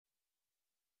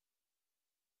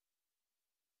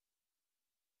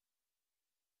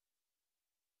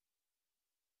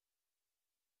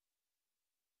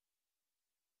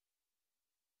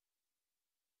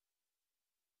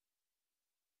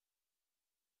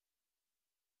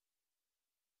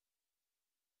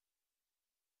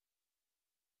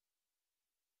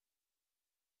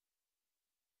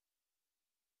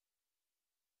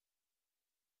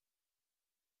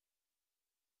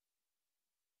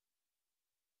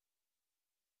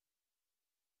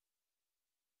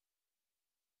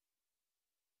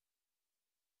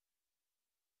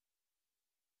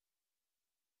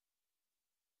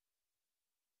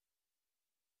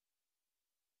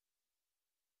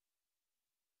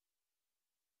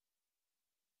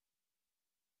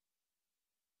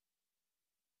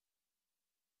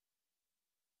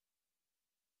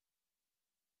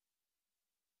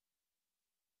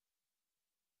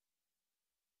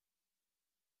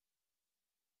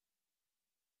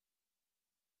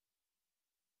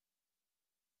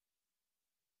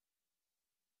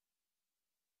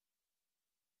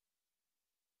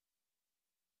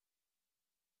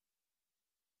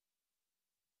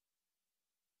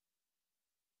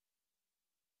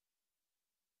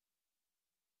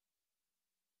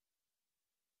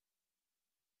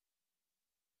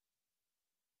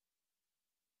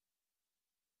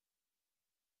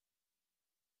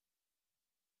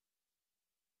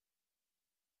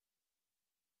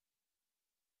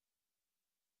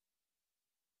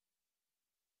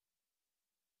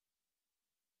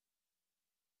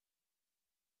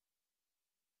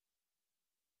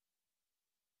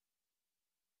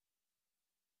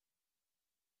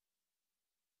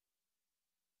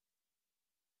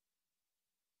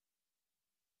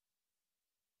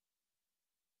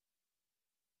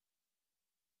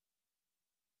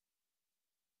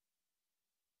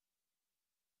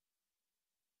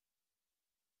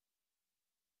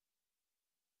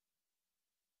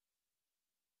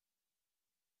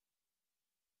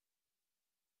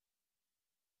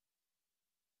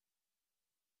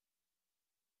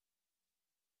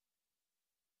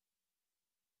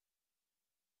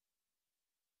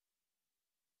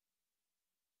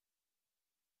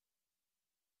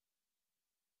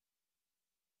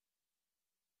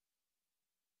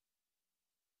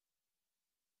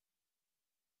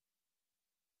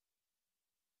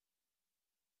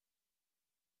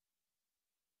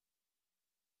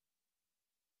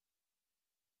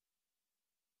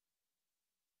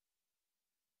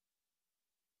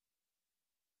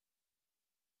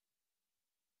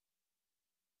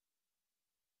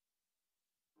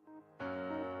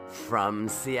From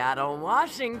Seattle,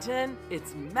 Washington,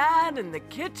 it's Mad in the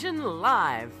Kitchen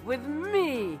Live with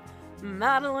me,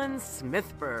 Madeline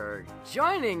Smithberg.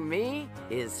 Joining me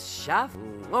is Chef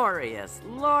Lorious,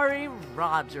 Lori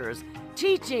Rogers,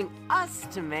 teaching us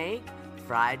to make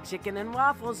fried chicken and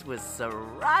waffles with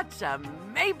sriracha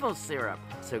maple syrup.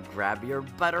 So grab your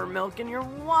buttermilk and your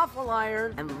waffle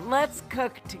iron and let's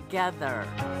cook together.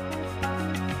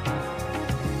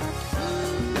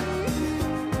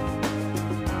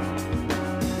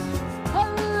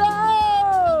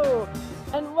 Hello!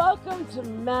 And welcome to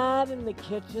Mad in the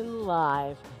Kitchen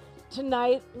Live.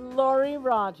 Tonight, Lori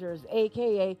Rogers,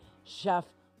 aka Chef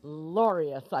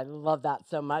Lorious, I love that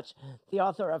so much, the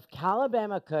author of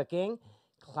CALIBAMA Cooking,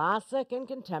 classic and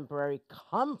contemporary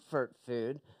comfort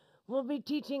food, will be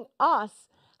teaching us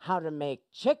how to make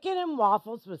chicken and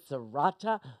waffles with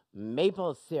sriracha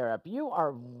maple syrup. You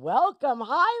are welcome.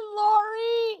 Hi,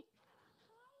 Lori.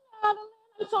 Hi, Madeline.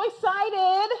 I'm so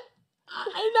excited.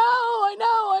 I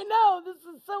know. This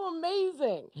is so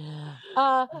amazing.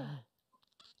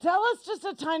 Tell us just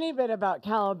a tiny bit about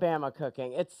CALIBAMA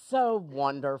Cooking. It's so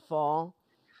wonderful.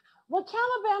 Well,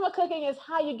 CALIBAMA Cooking is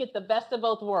how you get the best of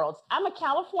both worlds. I'm a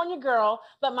California girl,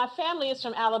 but my family is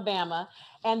from Alabama,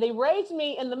 and they raised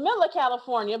me in the middle of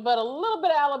California, but a little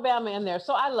bit of Alabama in there.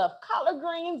 So I love collard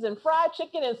greens and fried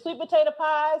chicken and sweet potato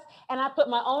pies, and I put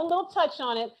my own little touch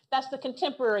on it. That's the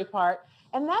contemporary part,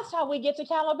 and that's how we get to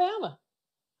CALIBAMA.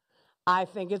 I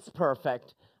think it's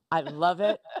perfect. I love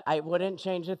it. I wouldn't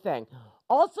change a thing.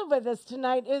 Also with us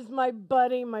tonight is my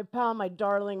buddy, my pal, my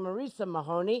darling Marisa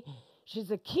Mahoney. She's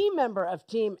a key member of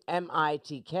Team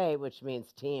MITK, which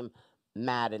means Team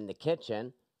Mad in the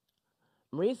Kitchen.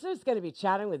 Marisa is going to be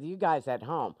chatting with you guys at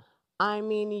home. I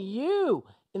mean you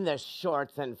in the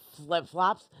shorts and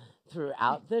flip-flops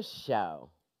throughout the show.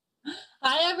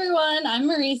 Hi, everyone. I'm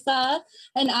Marisa,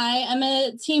 and I am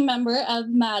a team member of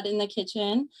Mad in the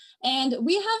Kitchen. And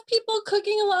we have people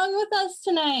cooking along with us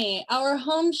tonight. Our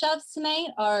home chefs tonight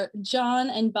are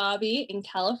John and Bobby in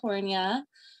California.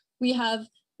 We have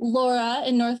Laura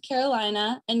in North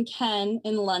Carolina and Ken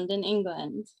in London,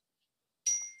 England.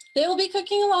 They will be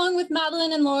cooking along with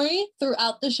Madeline and Lori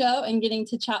throughout the show and getting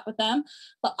to chat with them.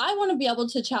 But I want to be able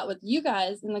to chat with you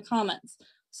guys in the comments.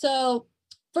 So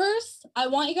first, I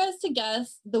want you guys to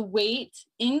guess the weight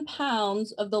in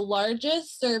pounds of the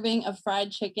largest serving of fried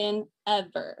chicken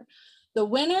ever. The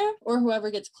winner, or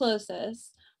whoever gets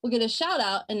closest, will get a shout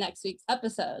out in next week's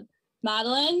episode.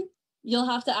 Madeline, you'll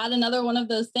have to add another one of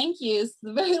those thank yous,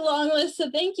 the very long list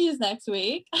of thank yous next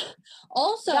week.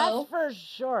 Also, that's for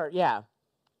sure, yeah.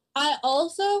 I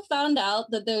also found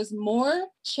out that there's more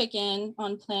chicken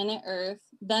on planet Earth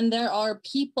than there are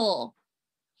people.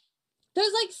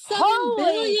 There's like 7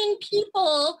 billion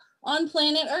people on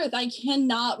planet Earth. I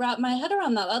cannot wrap my head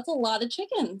around that. That's a lot of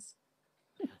chickens.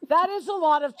 That is a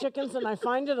lot of chickens, and I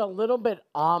find it a little bit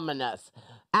ominous.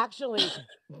 Actually,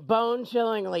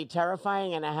 bone-chillingly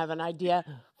terrifying, and I have an idea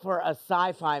for a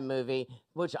sci-fi movie,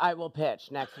 which I will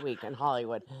pitch next week in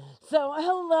Hollywood. So,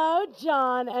 hello,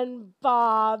 John and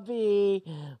Bobby,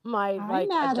 my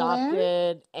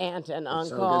adopted aunt and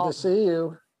uncle. So good to see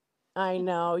you. I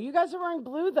know. You guys are wearing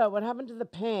blue, though. What happened to the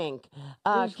pink?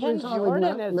 Ken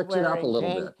Jordan is wearing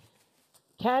pink.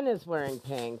 Ken is wearing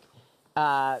pink.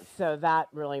 So that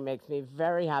really makes me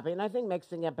very happy. And I think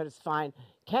mixing it, but it's fine.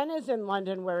 Ken is in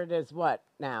London where it is what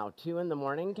now? 2 in the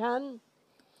morning, Ken?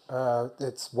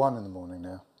 It's 1 in the morning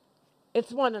now.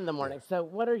 It's 1 in the morning. Yeah. So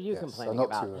what are you complaining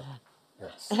about?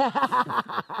 Yes.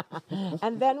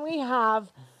 And then we have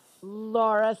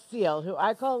Laura Seal, who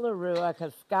I call LaRua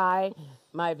because Sky,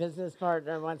 my business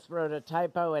partner, once wrote a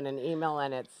typo in an email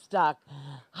and it stuck.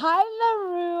 Hi,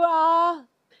 LaRua.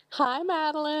 Hi,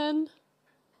 Madeline.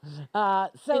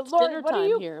 It's Lori, dinner what time do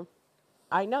you... here.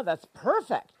 I know, that's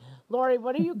perfect. Lori,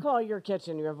 what do you call your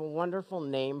kitchen? You have a wonderful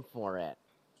name for it.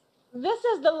 This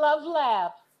is the Love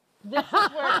Lab. This is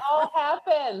where it all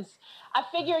happens. I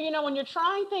figure, you know, when you're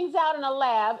trying things out in a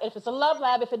lab, if it's a love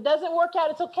lab, if it doesn't work out,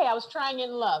 it's okay. I was trying it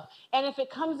in love. And if it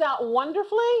comes out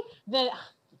wonderfully, then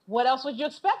what else would you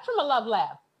expect from a love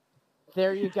lab?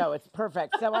 There you go. It's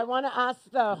perfect. So I want to ask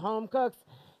the home cooks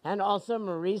and also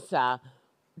Marisa,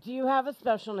 do you have a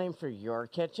special name for your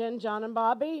kitchen, John and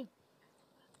Bobby?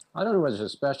 I don't know whether it's a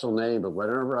special name, but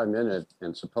whenever I'm in it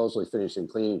and supposedly finishing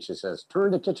cleaning, she says,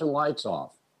 turn the kitchen lights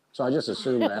off. So I just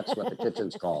assume that's what the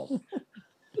kitchen's called.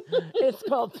 It's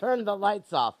called Turn the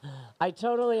Lights Off. I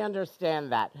totally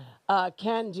understand that.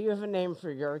 Ken, do you have a name for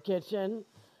your kitchen?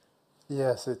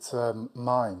 Yes, it's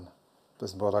mine.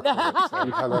 That's what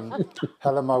I call it.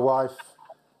 Helen, my wife.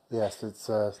 Yes, it's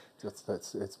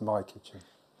my kitchen.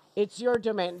 It's your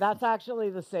domain. That's actually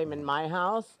the same in my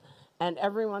house. And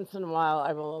every once in a while,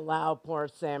 I will allow poor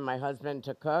Sam, my husband,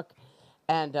 to cook.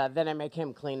 And then I make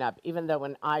him clean up. Even though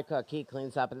when I cook, he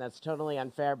cleans up. And that's totally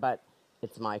unfair, but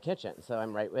it's my kitchen. So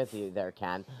I'm right with you there,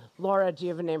 Ken. Laura, do you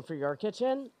have a name for your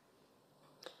kitchen?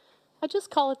 I just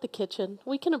call it the kitchen.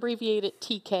 We can abbreviate it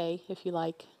TK if you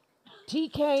like.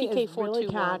 TK is really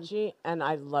 421. catchy, and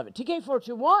I love it.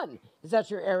 TK421. Is that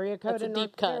your area code That's a in North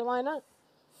deep cut. Carolina?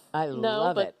 I No,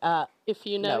 love but it. if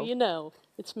you know, no. you know.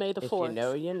 It's May the 4th. If you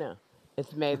know, you know.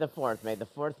 It's May the 4th. May the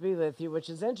 4th be with you, which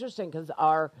is interesting because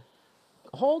our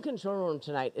whole control room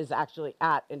tonight is actually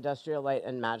at Industrial Light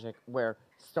and Magic, where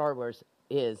Star Wars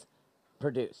is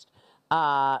produced.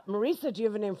 Marisa, do you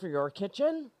have a name for your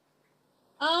kitchen?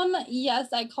 Yes,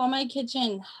 I call my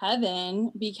kitchen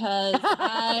heaven because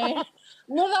I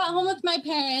live at home with my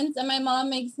parents and my mom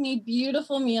makes me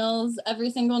beautiful meals every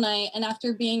single night. And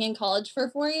after being in college for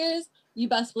 4 years, you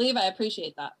best believe I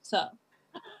appreciate that. So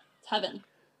it's heaven.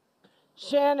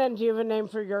 Shannon, do you have a name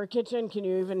for your kitchen? Can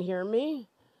you even hear me?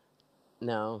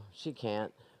 No, she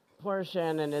can't. Poor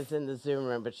Shannon is in the Zoom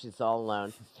room, but she's all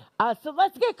alone. So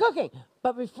let's get cooking.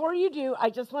 But before you do, I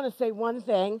just want to say one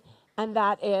thing, and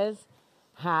that is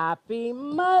Happy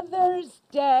Mother's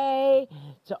Day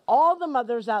to all the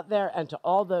mothers out there and to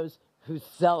all those who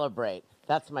celebrate.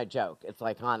 That's my joke. It's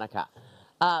like Hanukkah.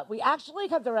 We actually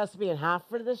cut the recipe in half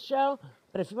for this show,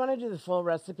 but if you want to do the full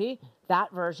recipe,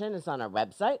 that version is on our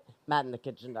website,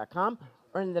 madinthekitchen.com,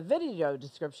 or in the video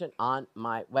description on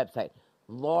my website.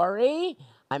 Lori,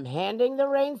 I'm handing the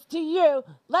reins to you.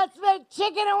 Let's make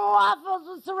chicken and waffles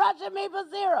with sriracha maple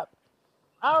syrup.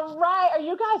 All right, are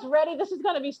you guys ready? This is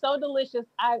going to be so delicious.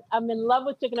 I'm in love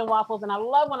with chicken and waffles, and I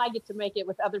love when I get to make it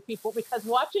with other people because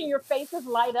watching your faces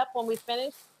light up when we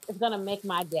finish is going to make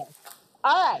my day.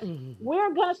 All right,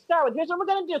 we're going to start with, here's what we're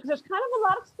going to do, because there's kind of a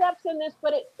lot of steps in this,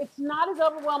 but it's not as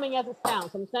overwhelming as it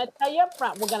sounds. So I'm just going to tell you up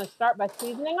front, we're going to start by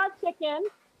seasoning our chicken.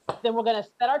 Then we're going to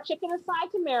set our chicken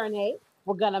aside to marinate.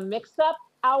 We're going to mix up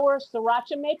our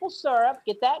sriracha maple syrup,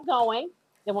 get that going.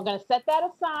 Then we're going to set that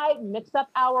aside, mix up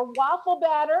our waffle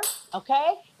batter,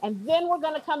 okay? And then we're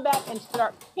going to come back and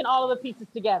start putting all of the pieces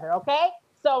together, okay?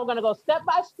 So we're going to go step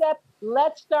by step.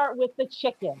 Let's start with the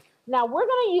chicken. Now, we're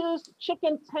going to use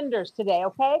chicken tenders today,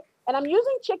 okay? And I'm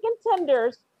using chicken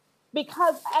tenders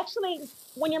because actually,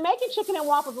 when you're making chicken and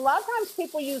waffles, a lot of times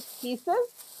people use pieces,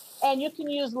 and you can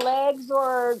use legs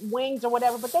or wings or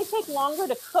whatever, but they take longer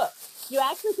to cook. You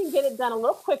actually can get it done a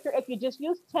little quicker if you just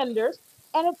use tenders.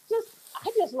 And it's just, I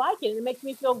just like it, and it makes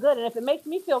me feel good. And if it makes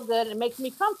me feel good and it makes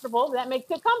me comfortable, that makes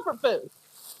it comfort food.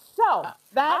 So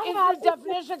that is the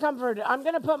definition of comfort. I'm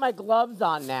going to put my gloves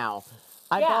on now.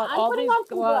 I bought all these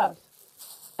gloves.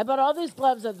 I bought all these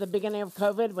gloves at the beginning of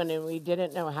COVID when we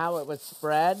didn't know how it was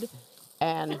spread.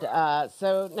 And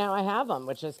so now I have them,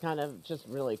 which is kind of just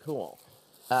really cool.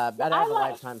 But I have a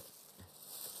lifetime.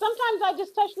 Sometimes I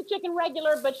just touch the chicken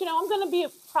regular, but you know, I'm going to be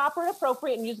proper and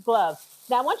appropriate and use gloves.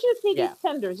 Now, I want you to see these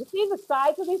tenders. You see the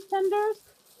size of these tenders?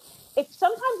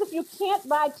 Sometimes if you can't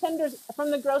buy tenders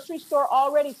from the grocery store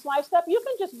already sliced up, you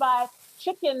can just buy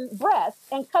chicken breasts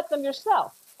and cut them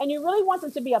yourself. And you really want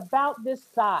them to be about this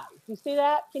size. You see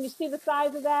that? Can you see the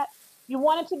size of that? You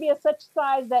want it to be a such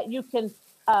size that you can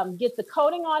get the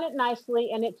coating on it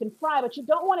nicely and it can fry, but you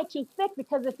don't want it too thick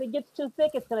because if it gets too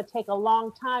thick, it's going to take a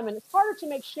long time and it's harder to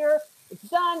make sure it's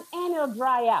done and it'll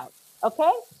dry out.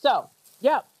 Okay? So,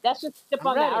 that's just tip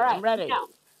on that. All right, I'm ready. Now,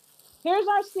 here's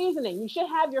our seasoning. You should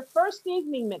have your first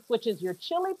seasoning mix, which is your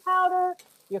chili powder,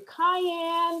 your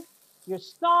cayenne, your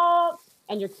salt,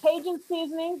 and your Cajun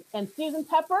seasoning and seasoned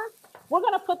pepper. We're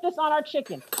going to put this on our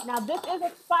chicken. Now, this is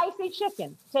a spicy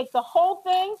chicken. Take the whole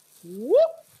thing,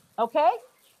 whoop, okay?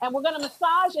 And we're going to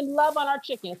massage and love on our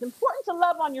chicken. It's important to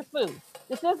love on your food.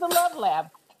 This is the love lab.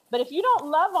 But if you don't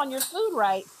love on your food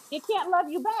right, it can't love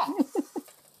you back.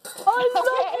 I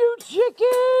love you,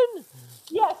 chicken.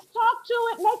 Yes, talk to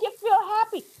it, make it feel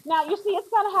happy. Now, you see, it's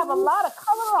going to have a lot of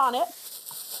color on it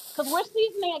because we're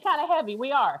seasoning it kind of heavy.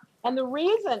 We are. And the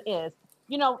reason is,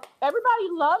 you know, everybody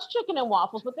loves chicken and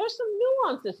waffles, but there's some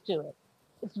nuances to it.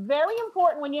 It's very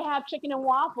important when you have chicken and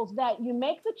waffles that you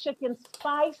make the chicken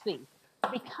spicy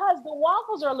because the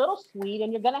waffles are a little sweet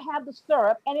and you're going to have the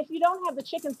syrup. And if you don't have the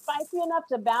chicken spicy enough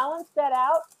to balance that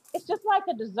out, it's just like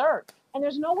a dessert. And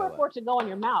there's nowhere for it to go in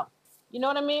your mouth. You know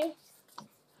what I mean?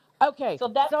 Okay, so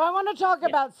I want to talk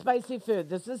about spicy food.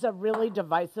 This is a really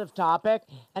divisive topic,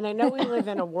 and I know we live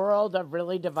in a world of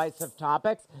really divisive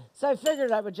topics, so I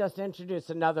figured I would just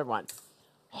introduce another one.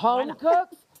 Home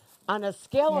cooks on a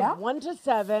scale of 1 to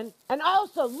 7, and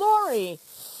also Lori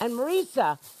and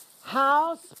Marisa,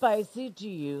 how spicy do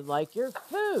you like your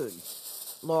food?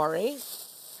 Lori?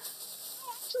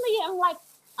 Actually am like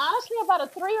honestly about a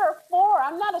 3 or 4.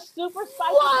 I'm not a super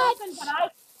spicy What? person, but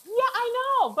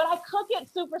I know, but I cook it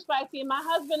super spicy, and my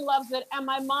husband loves it, and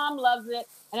my mom loves it,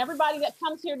 and everybody that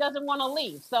comes here doesn't want to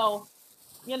leave. So,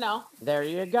 you know. There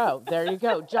you go. There you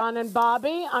go. John and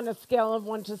Bobby, on a scale of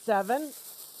 1 to 7.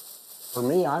 For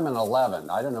me, I'm an 11.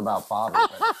 I don't know about Bobby,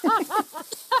 but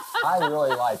I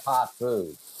really like hot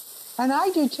food. And I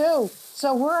do too.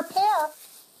 So we're a pair.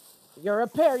 You're a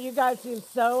pair. You guys seem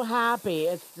so happy.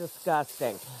 It's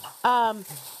disgusting.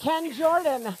 Ken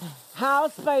Jordan, how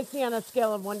spicy on a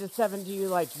scale of 1 to 7 do you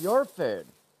like your food?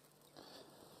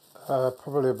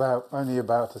 Probably only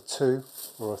about a 2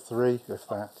 or a 3, if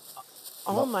that.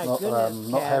 Oh, my goodness,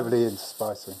 Not Ken. heavily into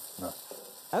spicy, no.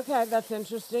 Okay, that's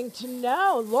interesting to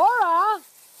know. Laura?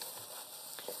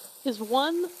 Is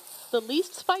 1 the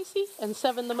least spicy and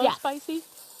 7 the most Yes. spicy?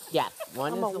 Yes,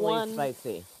 1 I'm is a the 1. least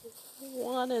spicy.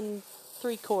 1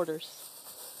 3/4.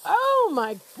 Oh,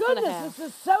 my goodness, half. this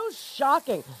is so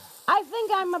shocking. I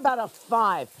think I'm about a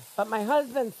 5, but my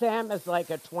husband Sam is like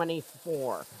a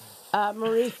 24.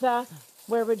 Marisa,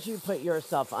 where would you put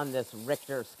yourself on this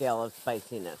Richter scale of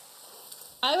spiciness?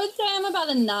 I would say I'm about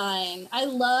a 9. I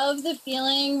love the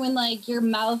feeling when like your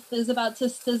mouth is about to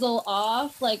sizzle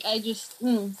off. Like I just,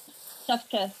 chef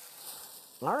kiss.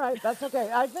 All right, that's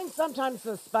okay. I think sometimes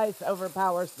the spice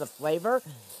overpowers the flavor,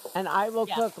 and I will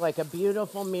cook like a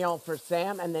beautiful meal for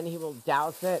Sam, and then he will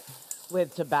douse it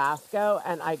with Tabasco,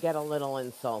 and I get a little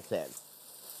insulted.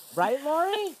 Right,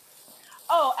 Lori?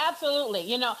 Oh, absolutely.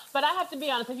 You know, but I have to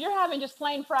be honest. If you're having just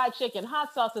plain fried chicken,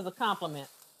 hot sauce is a compliment.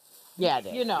 Yeah, it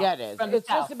is. You know, yeah, it is. from the It's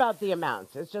just South. about the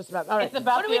amounts. It's just about, all right. It's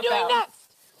about what are we the doing amount. next?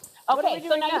 What are we Okay, so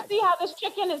doing now next? you see how this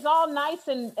chicken is all nice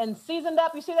and seasoned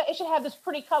up? You see that? It should have this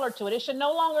pretty color to it. It should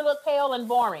no longer look pale and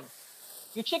boring.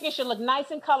 Your chicken should look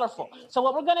nice and colorful. So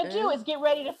what we're gonna do is get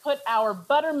ready to put our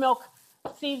buttermilk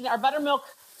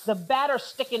the batter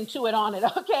sticking to it on it,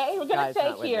 okay? We're gonna Guys, not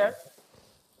take with here,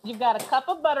 you've got a cup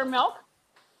of buttermilk.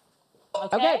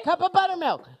 Okay, cup of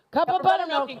buttermilk. Cup of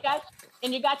buttermilk.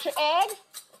 You got your egg.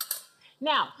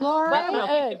 Now, Lori?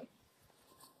 buttermilk.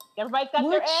 Everybody's got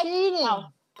We're their egg? cheating.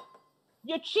 Now,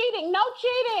 you're cheating. No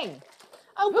cheating.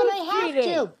 Oh, but Who's I have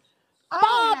cheating? to.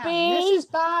 Bobby. This is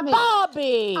Bobby.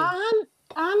 Bobby.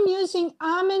 I'm using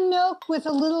almond milk with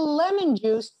a little lemon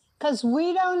juice because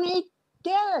we don't eat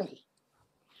dairy.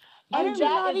 I And do that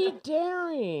not is- eat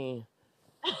dairy.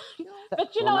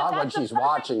 But you Well, know, not when that's the she's perfect-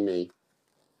 watching me.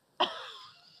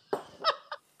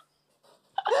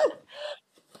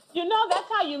 You know, that's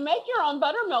how you make your own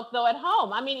buttermilk, though, at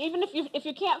home. I mean, even if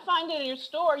you can't find it in your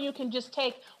store, you can just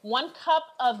take 1 cup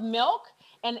of milk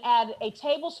and add a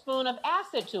tablespoon of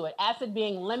acid to it. Acid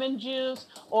being lemon juice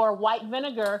or white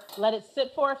vinegar. Let it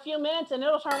sit for a few minutes, and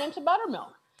it'll turn into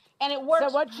buttermilk. And it works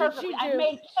So what should perfectly. she I've do?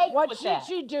 made cake What with should that.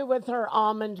 she do with her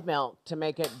almond milk to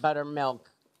make it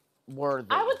buttermilk worthy?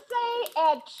 I would say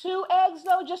add 2 eggs,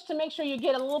 though, just to make sure you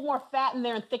get a little more fat in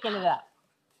there and thicken it up.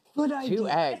 Good idea. 2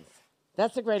 eggs.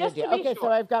 That's a great Just to idea. be Okay, so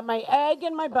sure. I've got my egg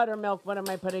and my buttermilk. What am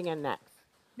I putting in next?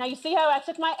 Now you see how I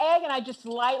took my egg and I just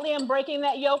lightly am breaking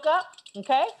that yolk up,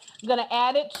 okay? I'm gonna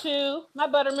add it to my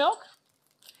buttermilk.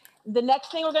 The next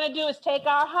thing we're gonna do is take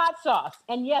our hot sauce.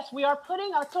 And yes, we are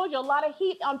putting, I told you, a lot of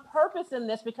heat on purpose in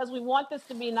this because we want this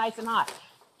to be nice and hot.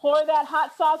 Pour that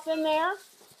hot sauce in there.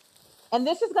 And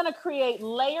this is gonna create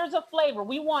layers of flavor.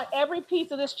 We want every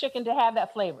piece of this chicken to have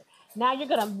that flavor. Now you're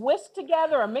gonna whisk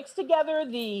together or mix together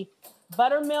the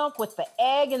buttermilk with the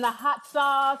egg and the hot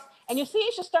sauce. And you see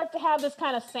it should start to have this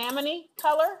kind of salmon-y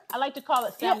color. I like to call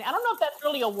it salmon. Yeah. I don't know if that's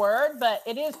really a word, but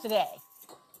it is today.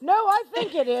 No, I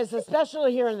think it is,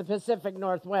 especially here in the Pacific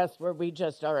Northwest where we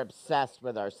just are obsessed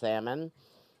with our salmon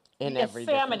in It's every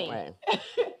different salmon-y. way.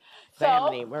 So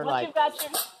Salmon-y. We're once like, you've got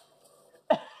your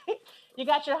you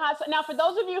got your hot sauce. Now, for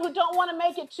those of you who don't want to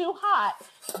make it too hot,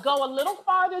 go a little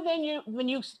farther than when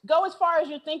you go as far as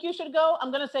you think you should go.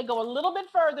 I'm going to say go a little bit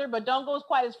further, but don't go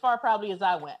quite as far probably as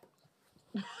I went.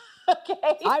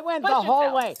 Okay. I went Push the whole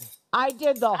yourself. way. I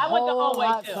did the I went the whole whole way,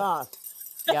 hot too. sauce.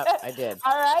 Yep, I did.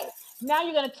 All right. Now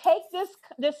you're going to take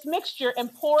this mixture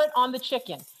and pour it on the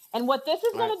chicken. And what this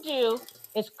is going to do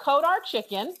is coat our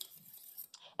chicken.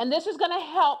 And this is going to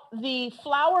help the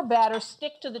flour batter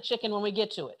stick to the chicken when we get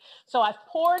to it. So I've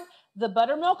poured the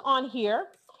buttermilk on here,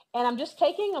 and I'm just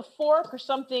taking a fork or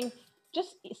something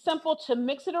just simple to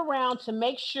mix it around to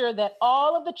make sure that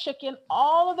all of the chicken,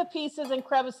 all of the pieces and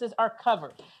crevices are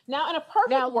covered. Now, in a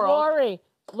perfect world,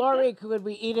 Lori, could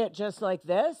we eat it just like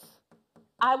this?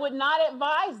 I would not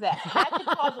advise that. That could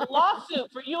cause a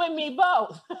lawsuit for you and me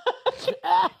both.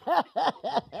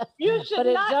 You should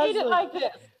not eat it like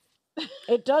this.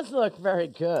 It does look very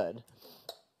good.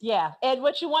 Yeah, and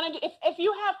what you want to do, if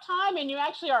you have time and you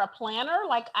actually are a planner,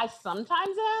 like I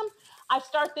sometimes am, I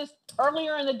start this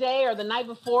earlier in the day or the night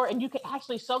before, and you can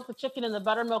actually soak the chicken in the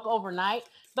buttermilk overnight.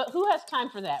 But who has time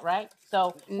for that, right?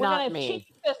 So we're Not gonna cheat me.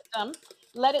 the system,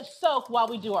 let it soak while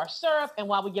we do our syrup and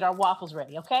while we get our waffles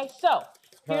ready. Okay, so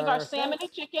here's our Perfect. salmon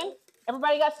chicken.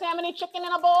 Everybody got salmon chicken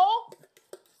in a bowl?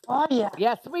 Oh, yeah.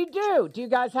 Yes, we do. Do you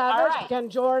guys have All it? right, Can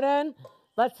Jordan?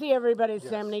 Let's see everybody's Yes.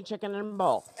 salmon chicken in a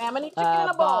bowl. salmon chicken in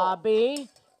a bowl. Bobby.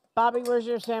 Bobby, where's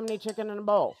your salmon chicken in a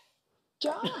bowl?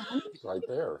 John, Right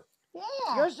there.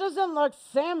 yeah. Yours doesn't look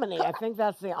salmony. I think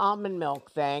that's the almond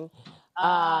milk thing.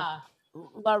 Ah,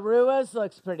 LaRua's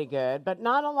looks pretty good, but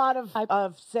not a lot of, I-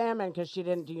 of salmon because she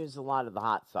didn't use a lot of the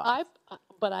hot sauce.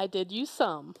 But I did use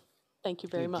some. Thank you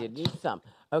very You much. did use some.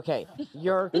 Okay,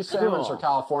 you're These salmons are cool.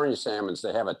 California salmons.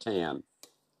 They have a tan.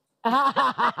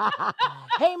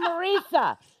 Hey,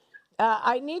 Marisa,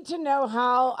 I need to know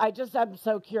how. I'm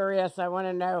so curious. I want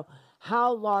to know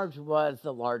how large was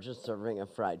the largest serving of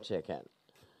fried chicken?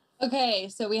 Okay,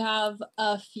 so we have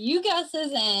a few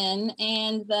guesses in,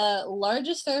 and the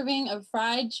largest serving of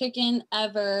fried chicken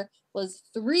ever was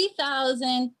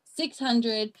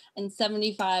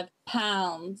 3,675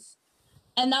 pounds.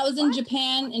 And that was in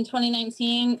Japan in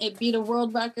 2019. It beat a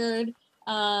world record.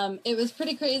 It was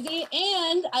pretty crazy.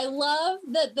 And I love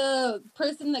that the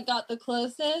person that got the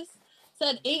closest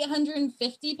said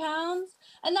 850 pounds.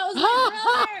 And that was my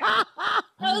brother.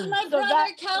 That was my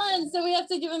brother, Kellen. So we have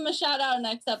to give him a shout out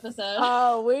next episode.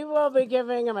 Oh, we will be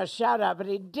giving him a shout out, but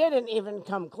he didn't even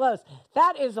come close.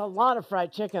 That is a lot of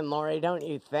fried chicken, Lori, don't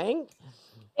you think?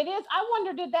 it is. I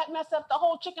wonder, did that mess up the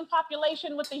whole chicken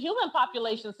population with the human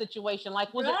population situation?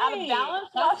 Like, was it out of Right.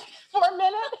 balance for a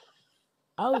minute?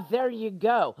 Oh, there you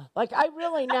go. Like, I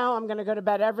really now I'm going to go to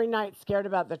bed every night scared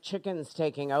about the chickens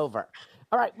taking over.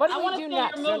 All right, what do I we wanna do see your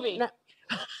next? movie.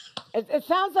 It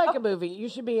sounds like a movie. You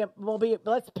should be.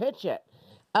 Let's pitch it.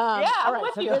 Yeah, All I'm right.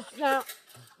 with So you.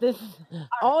 this is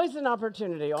always an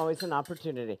opportunity. Always an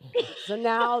opportunity. So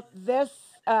now this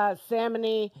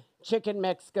salmony chicken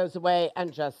mix goes away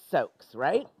and just soaks,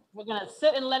 right? We're gonna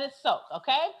sit and let it soak,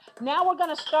 okay? Now we're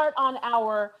gonna start on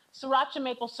our sriracha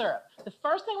maple syrup. The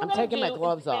first thing we're I'm gonna taking do my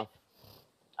gloves off.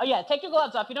 Oh yeah, take your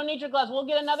gloves off. You don't need your gloves. We'll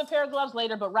get another pair of gloves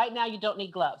later, but right now you don't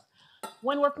need gloves.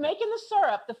 When we're making the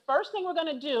syrup, the first thing we're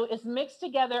gonna do is mix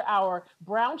together our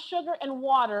brown sugar and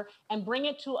water and bring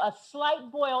it to a slight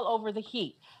boil over the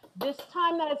heat. This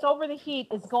time that it's over the heat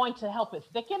is going to help it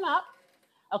thicken up,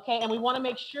 okay? And we wanna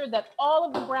make sure that all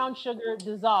of the brown sugar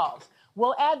dissolves.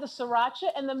 We'll add the sriracha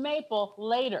and the maple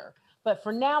later. But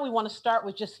for now, we want to start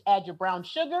with just add your brown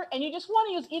sugar, and you just want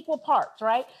to use equal parts,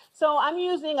 right? So I'm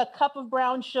using a cup of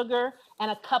brown sugar and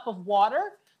a cup of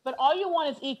water, but all you want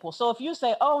is equal. So if you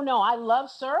say, oh no, I love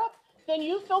syrup, then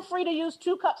you feel free to use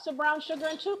 2 cups of brown sugar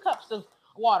and 2 cups of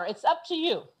water. It's up to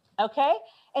you, okay?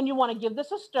 And you want to give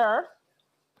this a stir,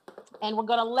 and we're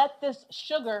going to let this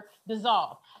sugar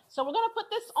dissolve. So we're going to put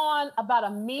this on about a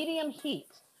medium heat.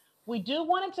 We do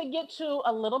want it to get to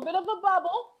a little bit of a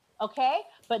bubble, okay?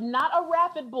 But not a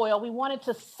rapid boil. We want it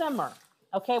to simmer,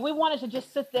 okay? We want it to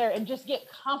just sit there and just get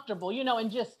comfortable, you know,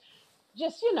 and just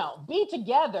be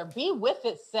together, be with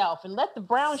itself, and let the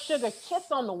brown sugar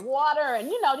kiss on the water,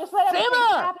 and, just let everything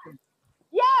happen.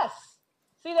 Yes.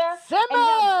 See there?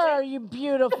 Simmer, you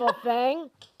beautiful thing.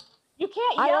 You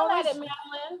can't yell at it,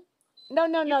 Madeline. No.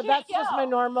 can't That's just my yell.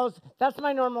 normal. That's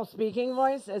my normal speaking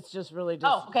voice. It's just really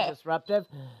disruptive.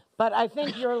 But I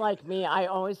think you're like me. I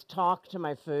always talk to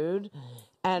my food,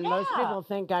 and most Yeah. people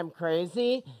think I'm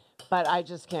crazy, but I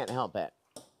just can't help it.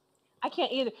 I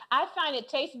can't either. I find it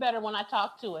tastes better when I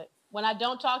talk to it. When I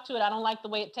don't talk to it, I don't like the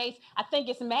way it tastes. I think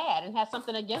it's mad and has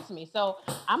something against me. So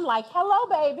I'm like, hello,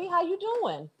 baby. How you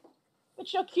doing?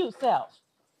 It's your cute self.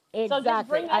 So just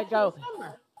Exactly. bring that to a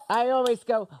simmer. I always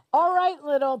go, all right,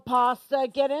 little pasta,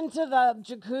 get into the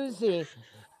jacuzzi.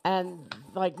 And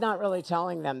like not really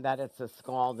telling them that it's a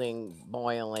scalding,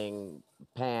 boiling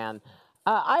pan.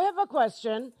 I have a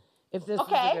question, if this is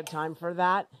a good time for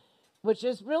that, which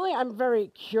is really, I'm very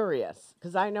curious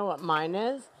because I know what mine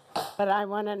is, but I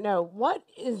want to know, what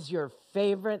is your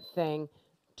favorite thing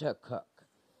to cook?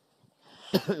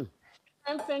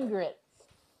 Shrimp and grits.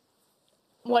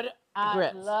 What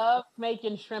grits? I love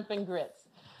making shrimp and grits.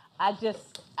 I've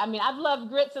loved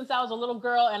grits since I was a little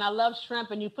girl, and I love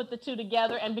shrimp, and you put the two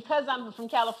together. And because I'm from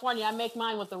California, I make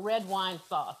mine with the red wine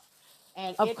sauce.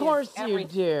 And Of course you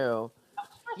do.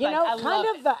 You know, kind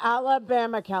of the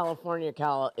Alabama, California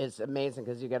is amazing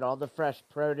because you get all the fresh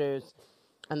produce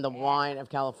and the wine of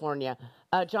California.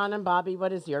 John and Bobby,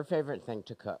 what is your favorite thing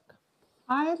to cook?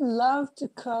 I love to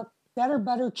cook better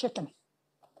butter chicken.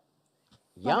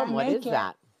 Yum, what is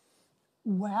that?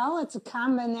 Well, it's a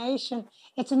combination.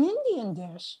 It's an Indian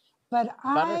dish, but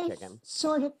Butter I've chicken.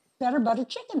 sort of better butter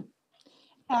chicken.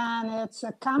 And it's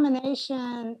a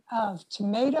combination of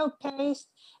tomato paste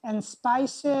and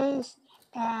spices.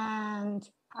 And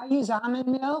I use almond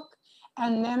milk.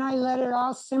 And then I let it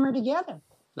all simmer together.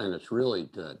 And it's really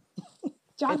good.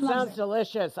 John It loves sounds it.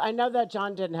 delicious. I know that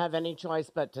John didn't have any choice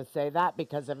but to say that,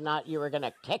 because if not, you were going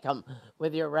to kick him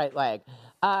with your right leg.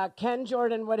 Ken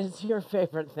Jordan, what is your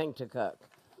favorite thing to cook?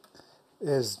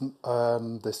 Is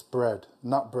this bread,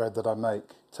 nut bread that I make.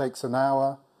 Takes an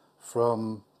hour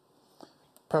from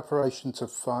preparation to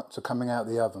coming out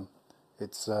the oven.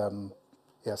 It's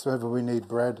yeah. So whenever we need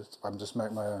bread, I'm just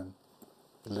making my own.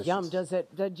 Delicious. Yum.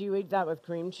 Did you eat that with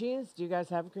cream cheese? Do you guys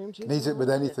have cream cheese? Eat it with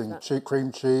anything,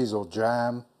 cream cheese or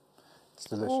jam. It's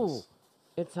delicious. Ooh,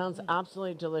 it sounds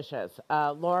absolutely delicious.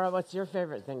 Laura, what's your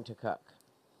favorite thing to cook?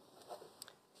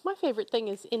 My favorite thing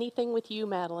is anything with you,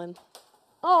 Madeline.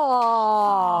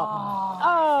 Oh,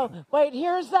 wait,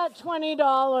 here's that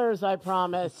 $20 I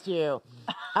promised you.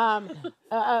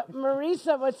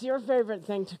 Marisa, what's your favorite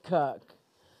thing to cook?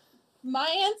 My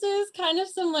answer is kind of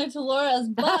similar to Laura's,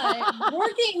 but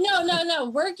working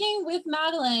with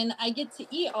Madeline, I get to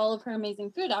eat all of her amazing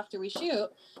food after we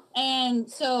shoot. And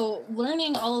so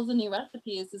learning all of the new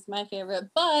recipes is my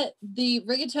favorite, but the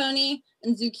rigatoni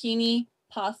and zucchini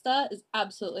pasta is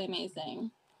absolutely amazing.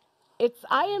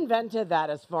 I invented that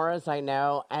as far as I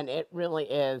know, and it really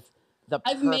is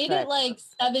I've made it like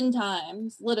 7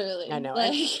 times, literally. I know. Like,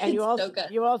 And it's so good.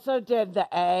 you also did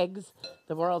the eggs,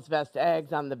 the world's best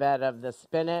eggs on the bed of the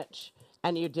spinach,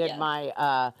 and you did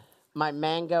my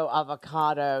mango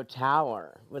avocado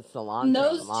tower with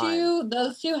cilantro.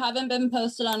 Those two haven't been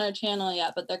posted on our channel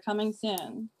yet, but they're coming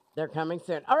soon. They're coming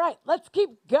soon. All right, let's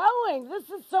keep going. This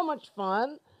is so much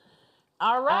fun.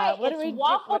 All right, it's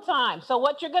waffle time. So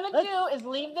what you're going to do is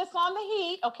leave this on the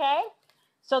heat, okay?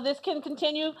 So this can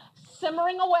continue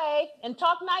simmering away, and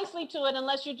talk nicely to it,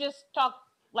 unless you just talk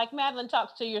like Madeline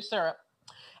talks to your syrup.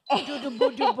 Yes.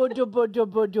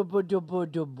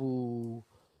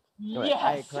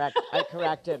 I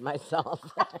corrected myself.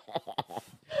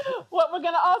 What we're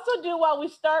going to also do while we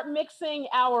start mixing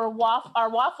our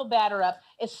waffle batter up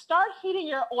is start heating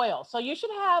your oil. So you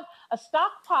should have a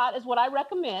stock pot is what I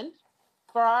recommend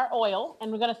for our oil, and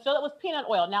we're going to fill it with peanut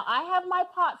oil. Now, I have my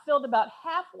pot filled about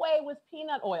halfway with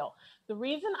peanut oil. The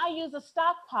reason I use a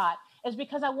stock pot is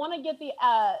because I want to get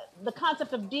the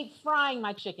concept of deep frying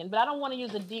my chicken, but I don't want to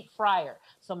use a deep fryer.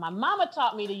 So my mama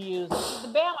taught me to use, this is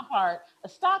the Bama part, a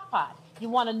stock pot. You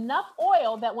want enough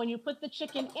oil that when you put the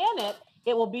chicken in it,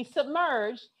 it will be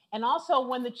submerged, and also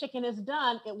when the chicken is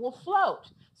done, it will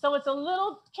float. So it's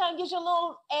kind of gives you a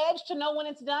little edge to know when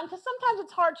it's done, because sometimes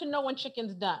it's hard to know when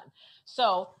chicken's done.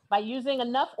 So by using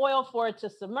enough oil for it to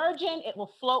submerge in, it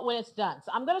will float when it's done.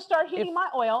 So I'm going to start heating my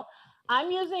oil. I'm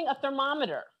using a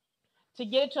thermometer to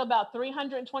get it to about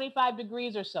 325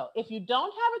 degrees or so. If you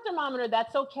don't have a thermometer,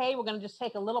 that's okay. We're going to just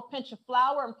take a little pinch of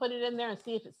flour and put it in there and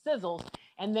see if it sizzles,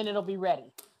 and then it'll be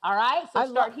ready. All right, so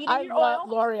start heating your oil.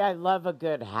 Lori, I love a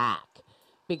good hack,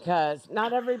 because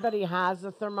not everybody has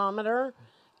a thermometer.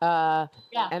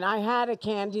 And I had a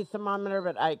candy thermometer,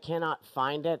 but I cannot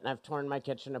find it, and I've torn my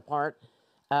kitchen apart.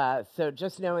 So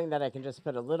just knowing that I can just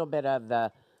put a little bit of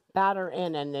the batter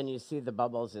in, and then you see the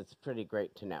bubbles, it's pretty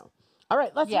great to know. All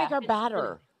right, let's make our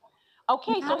batter.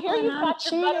 Okay, so here you've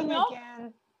got your buttermilk.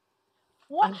 Again.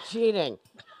 What? I'm cheating.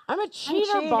 I'm a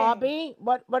cheater, Bobby.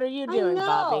 What are you doing,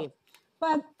 Bobby?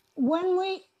 But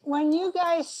when you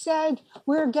guys said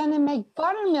we're going to make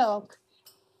buttermilk,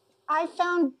 I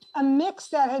found a mix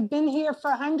that had been here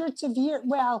for hundreds of years.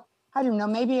 Well, I don't know,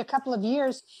 maybe a couple of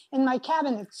years in my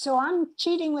cabinet. So I'm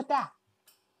cheating with that.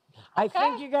 I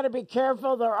think you got to be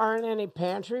careful there aren't any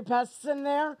pantry pests in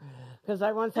there, because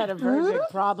I once had a very big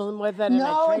problem with it, and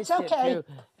I traced it to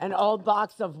an old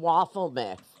box of waffle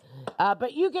mix.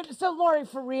 But you could, so Lori,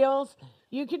 for reals,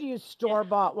 you could use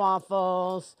store-bought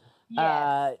waffles.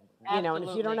 Yes, and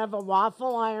if you don't have a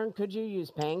waffle iron, could you use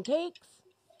pancakes?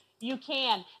 You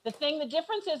can. The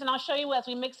difference is, and I'll show you as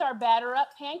we mix our batter up,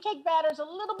 pancake batter is a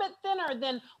little bit thinner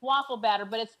than waffle batter,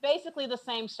 but it's basically the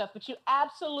same stuff. But you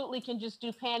absolutely can just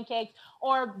do pancakes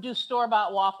or do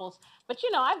store-bought waffles. But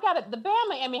I've got it. The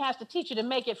Bama Emmy has to teach you to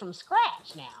make it from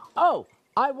scratch now. Oh,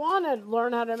 I want to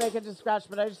learn how to make it from scratch,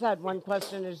 but I just had one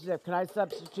question. Is can I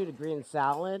substitute a green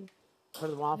salad for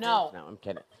the waffles? No. No, I'm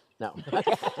kidding. No.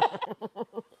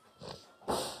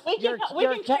 We can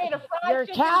create a fried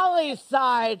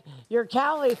chicken. Your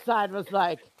Cali side was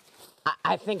like,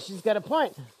 I think she's got a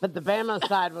point. But the Bama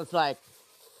side was like,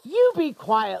 you be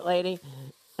quiet, lady.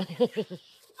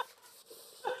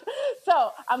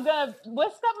 So I'm gonna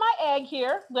whisk up my egg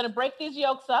here. I'm gonna break these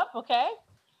yolks up, okay?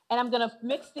 And I'm gonna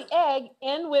mix the egg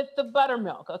in with the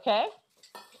buttermilk, okay?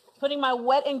 Putting my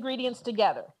wet ingredients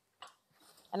together.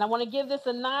 And I wanna give this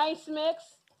a nice mix.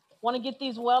 Wanna get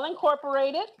these well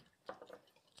incorporated.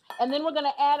 And then we're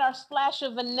gonna add our splash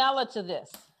of vanilla to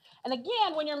this. And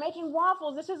again, when you're making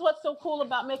waffles, this is what's so cool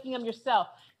about making them yourself.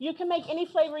 You can make any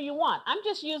flavor you want. I'm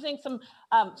just using some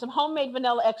homemade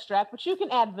vanilla extract, but you can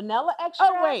add vanilla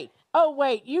extract. Oh,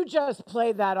 wait. You just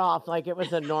played that off like it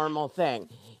was a normal thing.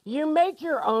 You make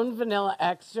your own vanilla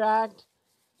extract?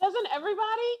 Doesn't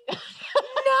everybody?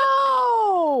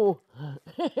 No!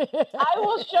 I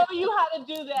will show you how to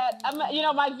do that.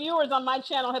 My viewers on my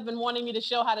channel have been wanting me to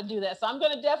show how to do that. So I'm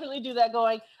going to definitely do that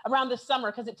going around this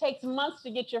summer because it takes months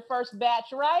to get your first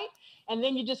batch right. And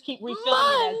then you just keep refilling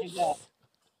it as you go.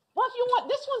 Well, if you want,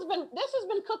 this has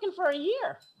been cooking for a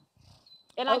year.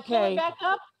 And I fill it back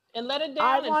up and let it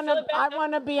down. I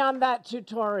want to be on that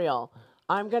tutorial.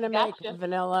 I'm going to make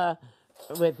vanilla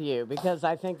with you because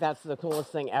I think that's the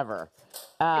coolest thing ever.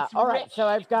 All right, so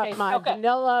I've got my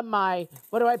vanilla,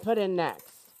 what do I put in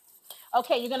next?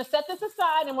 Okay, you're going to set this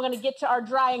aside and we're going to get to our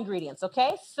dry ingredients,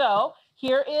 okay? So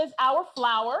here is our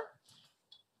flour.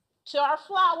 To our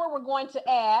flour, we're going to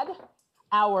add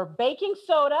our baking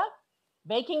soda,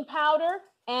 baking powder,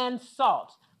 and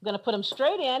salt. I'm going to put them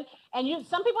straight in. And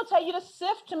some people tell you to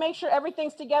sift to make sure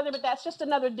everything's together, but that's just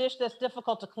another dish that's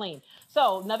difficult to clean.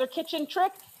 So another kitchen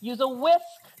trick, use a whisk.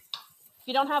 If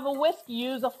you don't have a whisk,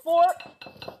 use a fork.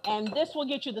 And this will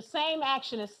get you the same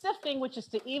action as sifting, which is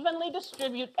to evenly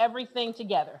distribute everything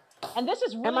together. And this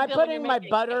is really Am I putting my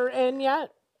butter in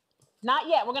yet? Not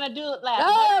yet. We're going to do it last.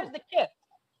 Butter is the kiss.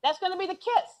 That's going to be the kiss.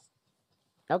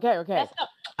 Okay.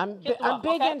 I'm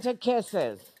big into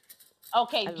kisses.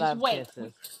 Okay, just wait.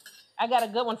 Kisses. I got a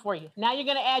good one for you. Now you're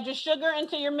going to add your sugar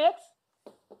into your mix.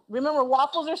 Remember,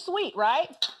 waffles are sweet, right?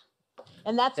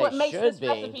 And that's what makes this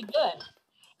recipe good.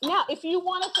 Now, if you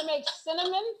wanted to make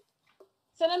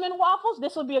cinnamon waffles,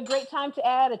 this would be a great time to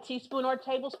add a teaspoon or a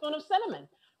tablespoon of cinnamon.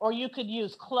 Or you could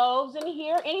use cloves in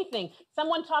here, anything.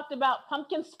 Someone talked about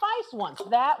pumpkin spice once.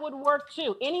 That would work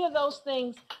too. Any of those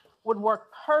things would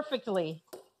work perfectly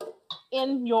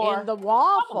in the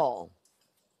waffle.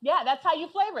 Yeah, that's how you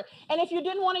flavor it. And if you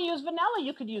didn't want to use vanilla,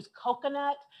 you could use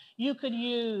coconut. You could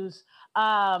use,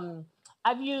 I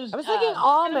was thinking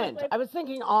almond. I was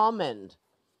thinking almond.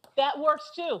 That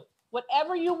works too.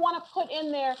 Whatever you want to put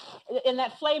in there, in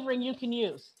that flavoring, you can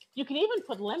use. You can even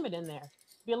put lemon in there.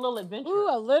 Be a little adventurous. Ooh,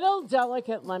 a little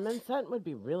delicate lemon scent would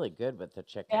be really good with the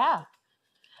chicken. Yeah.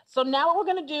 So now what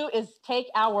we're going to do is take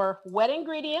our wet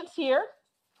ingredients here.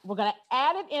 We're going to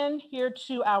add it in here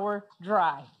to our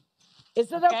dry.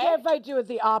 Is it okay if I do it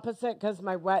the opposite because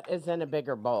my wet is in a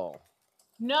bigger bowl?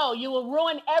 No, you will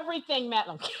ruin everything, Matt.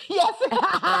 Yes.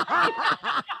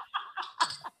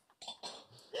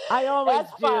 I always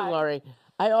do, Lori.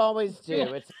 I always do.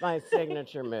 It's my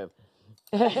signature move.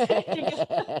 You're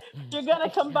going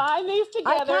to combine these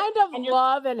together. I kind of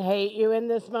love and hate you in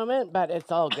this moment, but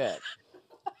it's all good.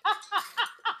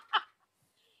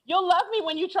 You'll love me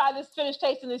when you finish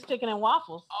tasting this chicken and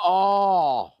waffles.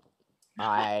 Oh,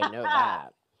 I know that.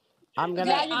 I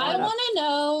want to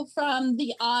know from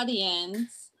the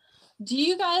audience, do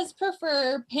you guys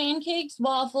prefer pancakes,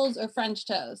 waffles, or French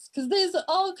toast? Because these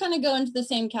all kind of go into the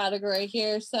same category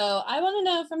here. So I want to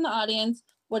know from the audience,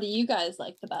 what do you guys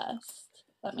like the best?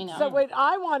 Let me know. So wait,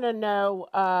 I want to know,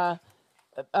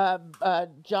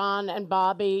 John and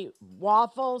Bobby,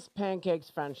 waffles, pancakes,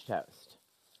 French toast.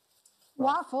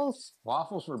 Waffles.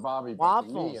 Waffles for Bobby.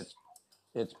 Waffles. For me,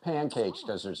 it's pancakes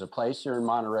because there's a place here in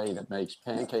Monterey that makes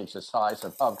pancakes the size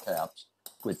of hubcaps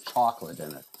with chocolate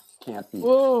in it. Can't beat it.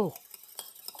 Ooh,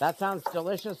 that sounds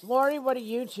delicious. Lori, what do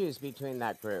you choose between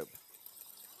that group?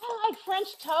 I like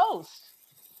French toast.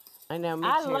 I know, me too.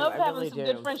 I love having really some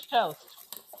good French toast.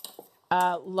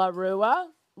 La Rua,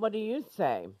 what do you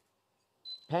say?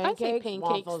 Pancakes, I say pancakes.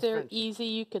 Waffles, They're French easy.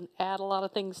 You can add a lot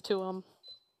of things to them.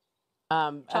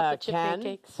 Ken? Chocolate chip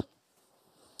pancakes.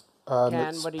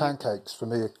 It's pancakes for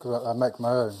me. I make my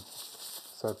own.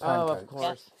 So pancakes. Oh, of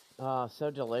course. Oh, so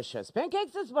delicious.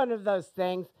 Pancakes is one of those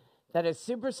things that is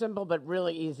super simple but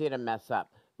really easy to mess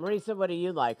up. Marisa, what do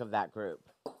you like of that group?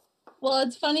 Well,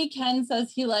 it's funny. Ken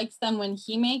says he likes them when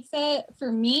he makes it.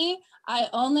 For me, I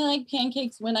only like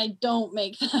pancakes when I don't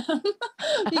make them.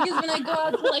 Because when I go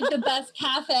out to like the best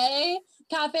cafe,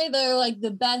 they're like the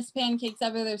best pancakes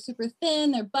ever. They're super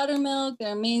thin, they're buttermilk,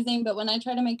 they're amazing. But when I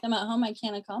try to make them at home, I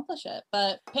can't accomplish it.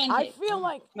 But pancakes. I feel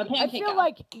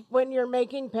like when you're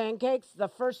making pancakes, the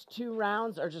first 2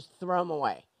 rounds are just throw them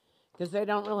away because they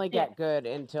don't really get good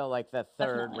until like the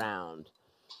 3rd round.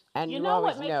 And You you know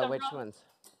what always makes know a which real, ones.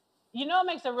 you know what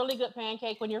makes a really good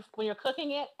pancake when you're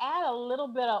cooking it? Add a little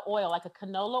bit of oil, like a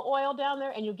canola oil down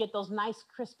there, and you get those nice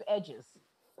crisp edges.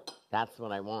 That's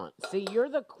what I want. See, you're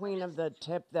the queen of the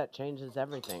tip that changes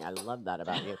everything. I love that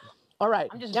about you. All right.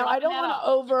 I'm just Now dropping that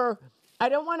off. I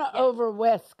don't want to Yeah. over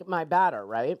whisk my batter,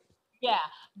 right? Yeah,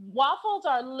 waffles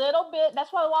are a little bit,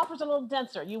 that's why the waffles are a little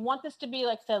denser. You want this to be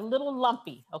like I said, a little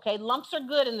lumpy, okay? Lumps are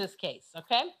good in this case,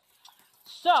 okay?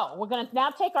 So we're gonna now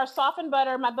take our softened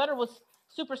butter. My butter was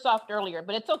super soft earlier,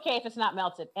 but it's okay if it's not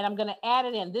melted. And I'm gonna add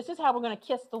it in. This is how we're gonna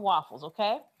kiss the waffles,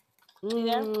 okay? See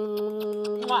there?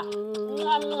 Mwah,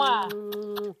 mwah,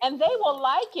 mwah. And they will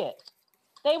like it.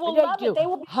 They will They love do. it. They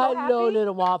will be so Hello, happy.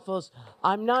 little waffles.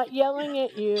 I'm not yelling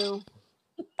at you.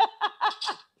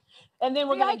 And then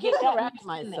we're See, gonna I get can that correct mixed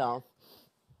in there. myself.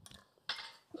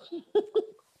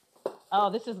 Oh,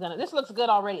 this looks good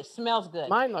already. It smells good.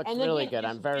 Mine looks And then really again, good.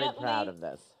 I'm just very proud of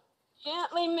this.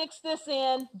 Gently mix this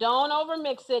in. Don't over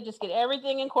mix it. Just get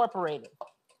everything incorporated.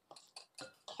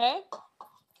 Okay.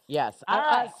 Yes. All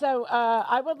right. So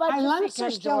I would like My to see lumps are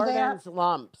Ken still there. Jordan's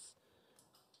lumps.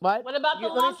 What? What about the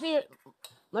lumps?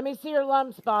 Let me see your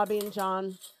lumps, Bobby and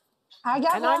John. I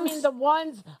got And lumps.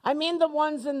 I mean the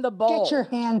ones in the bowl. Get your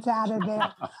hands out of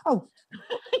there. Oh,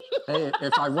 Hey,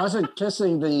 if I wasn't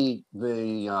kissing the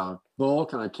bowl,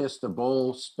 can I kiss the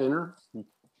bowl spinner?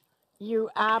 You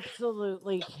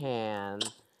absolutely can.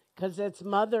 Because it's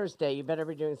Mother's Day. You better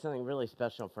be doing something really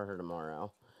special for her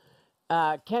tomorrow.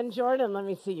 Ken Jordan, let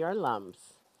me see your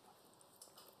lumps.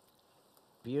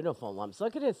 Beautiful lumps.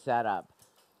 Look at his setup.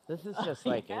 This is just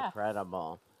like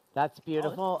incredible. That's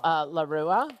beautiful.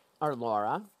 Larua or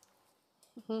Laura?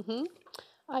 Mm-hmm.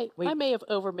 I may have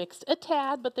overmixed a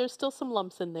tad, but there's still some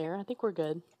lumps in there. I think we're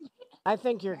good. I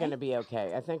think you're going to be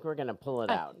okay. I think we're going to pull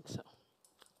it I out. think so.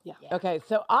 Yeah. Okay,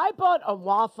 so I bought a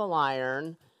waffle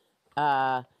iron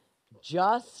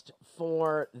just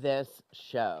for this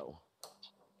show.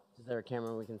 Is there a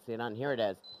camera we can see it on? Here it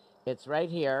is. It's right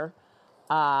here.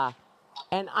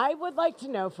 And I would like to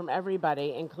know from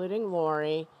everybody, including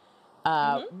Lori,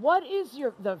 what is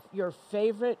your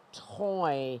favorite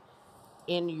toy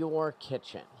in your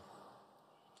kitchen?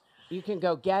 You can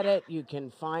go get it. You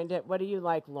can find it. What do you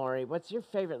like, Lori? What's your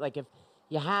favorite? Like, if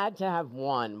you had to have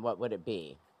one, what would it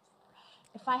be?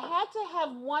 If I had to have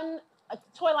a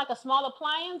toy like a small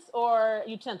appliance or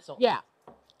utensil? Yeah,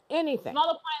 anything.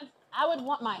 Small appliance, I would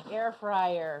want my air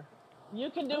fryer. You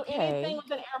can do anything with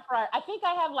an air fryer. I think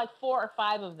I have like 4 or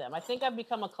 5 of them. I think I've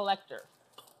become a collector.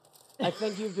 I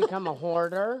think you've become a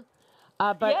hoarder.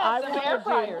 But yes, I and want air to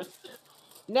fryers.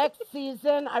 Next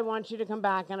season, I want you to come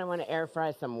back and I want to air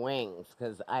fry some wings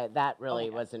because that really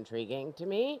was intriguing to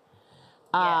me.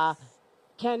 Yes.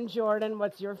 Ken Jordan,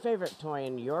 what's your favorite toy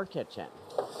in your kitchen?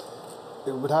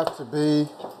 It would have to be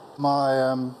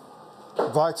my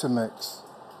Vitamix.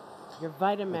 Your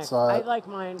Vitamix. It's, I like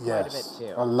mine quite a bit Yes,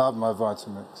 too. I love my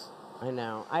Vitamix. I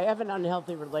know. I have an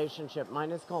unhealthy relationship. Mine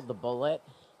is called the Bullet.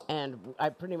 And I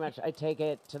take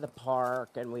it to the park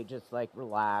and we just like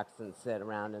relax and sit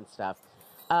around and stuff.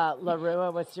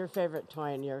 LaRua, what's your favorite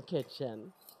toy in your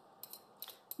kitchen?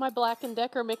 My Black &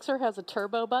 Decker mixer has a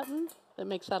turbo button that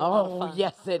makes that a lot of fun. Oh,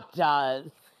 yes, it does.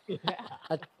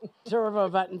 A turbo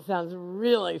button sounds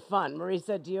really fun.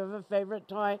 Marisa, do you have a favorite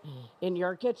toy in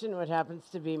your kitchen? What happens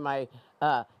to be my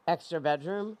extra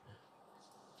bedroom?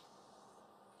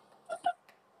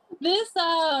 This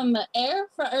air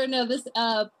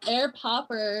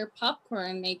popper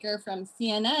popcorn maker from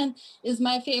CNN is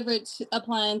my favorite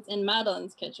appliance in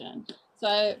Madeline's kitchen. So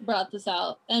I brought this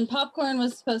out. And popcorn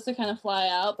was supposed to kind of fly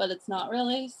out, but it's not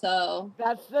really, so.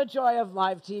 That's the joy of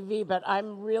live TV, but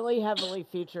I'm really heavily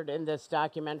featured in this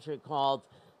documentary called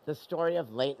The Story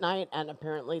of Late Night, and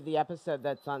apparently the episode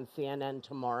that's on CNN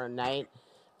tomorrow night,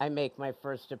 I make my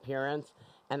first appearance,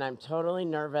 and I'm totally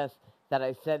nervous that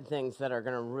I said things that are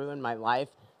going to ruin my life.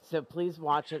 So please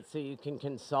watch it so you can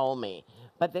console me.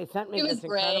 But they sent me this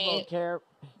incredible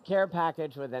care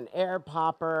package with an air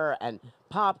popper and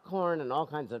popcorn and all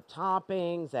kinds of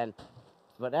toppings and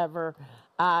whatever.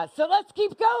 So let's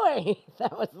keep going.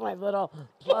 That was my little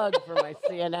plug for my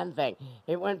CNN thing.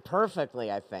 It went perfectly,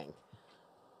 I think.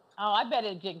 Oh, I bet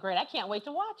it'd get great. I can't wait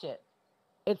to watch it.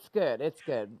 It's good. It's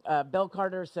good. Bill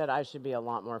Carter said I should be a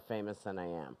lot more famous than I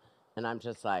am. And I'm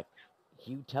just like,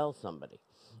 you tell somebody.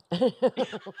 All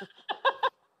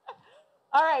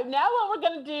right, now what we're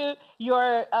going to do,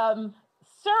 your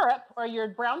syrup or your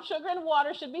brown sugar and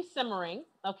water should be simmering,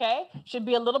 okay? Should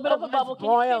be a little bit of a bubble. Can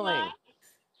boiling. you see mine?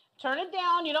 Turn it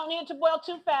down. You don't need it to boil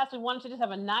too fast. We want it to just have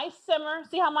a nice simmer.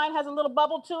 See how mine has a little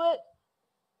bubble to it?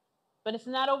 But it's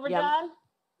not overdone?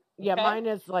 Yeah, Okay. mine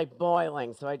is like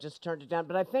boiling, so I just turned it down.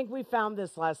 But I think we found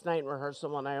this last night in rehearsal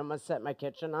when I almost set my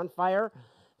kitchen on fire,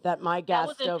 that my That gas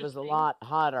was stove is a interesting. lot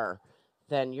hotter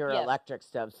than your Yes. electric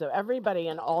stove. So everybody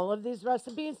in all of these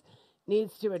recipes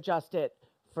needs to adjust it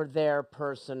for their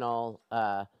personal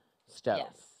stove.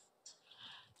 Yes.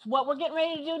 What we're getting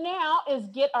ready to do now is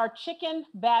get our chicken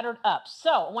battered up. So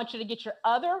I want you to get your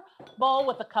other bowl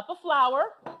with a cup of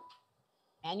flour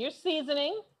and your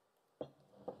seasoning.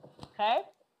 Okay.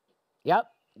 Yep.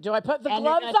 Do I put the And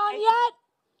you're gloves gonna on take- yet?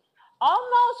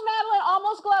 Almost, Madeline,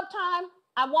 almost glove time.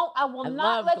 I will I not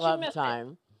love let you glove miss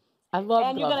time. I love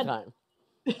And you're glove gonna- time.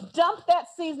 it. Dump that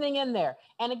seasoning in there.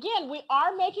 And again, we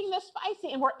are making this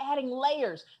spicy and we're adding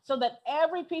layers so that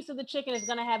every piece of the chicken is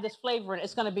gonna have this flavor.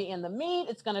 It's gonna be in the meat,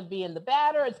 it's gonna be in the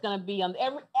batter, it's gonna be on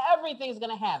everything's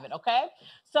gonna have it, okay?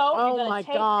 So you're Oh gonna my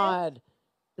take God.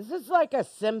 This is like a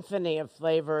symphony of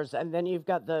flavors, and then you've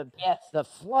got the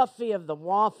fluffy of the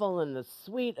waffle and the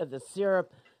sweet of the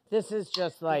syrup. This is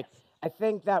just like, I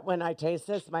think that when I taste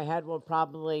this, my head will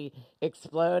probably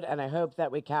explode, and I hope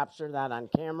that we capture that on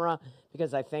camera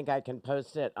because I think I can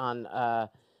post it on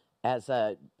as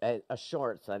a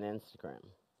shorts on Instagram.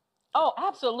 Oh,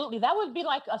 absolutely. That would be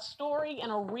like a story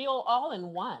and a reel all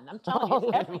in one. I'm telling you, All it's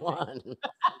in everything. one.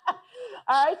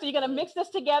 All right, so you're gonna mix this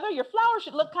together. Your flour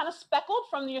should look kind of speckled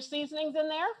from your seasonings in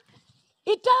there.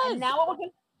 It does. And now what we're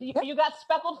gonna, you got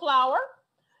speckled flour.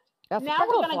 That's Now we're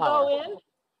speckled gonna flour. go in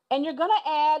and you're gonna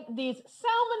add these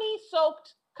salmony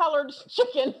soaked colored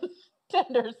chicken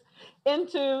tenders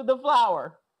into the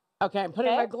flour. Okay, I'm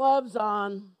putting my gloves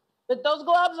on. Put those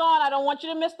gloves on. I don't want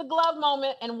you to miss the glove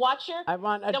moment. And watch your. I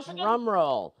want a drum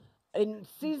roll. In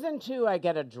season 2, I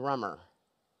get a drummer.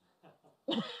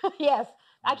 Yes,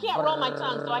 I can't roll my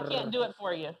tongue, so I can't do it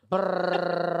for you.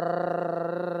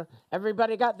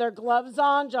 Everybody got their gloves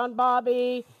on? John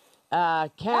Bobby,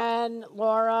 Ken,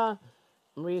 Laura,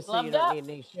 Marisa, you don't need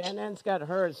any. Shannon's got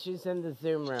hers. She's in the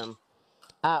Zoom room.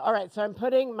 All right, so I'm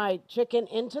putting my chicken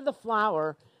into the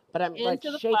flour, but I'm like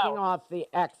shaking off the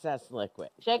excess liquid.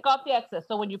 Shake off the excess.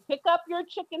 So when you pick up your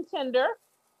chicken tender,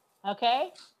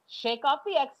 okay, shake off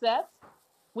the excess.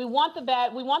 We want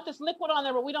this liquid on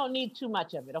there, but we don't need too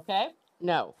much of it, okay?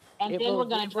 No. And then we're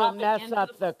going to drop it mess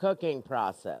up the cooking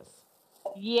process.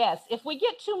 Yes. If we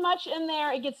get too much in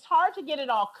there, it gets hard to get it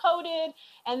all coated,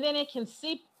 and then it can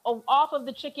seep off of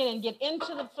the chicken and get into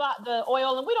the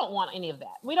oil, and we don't want any of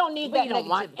that. We don't need that. We don't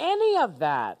want any of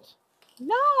that.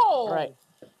 No. Right.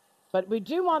 But we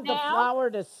do want the flour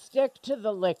to stick to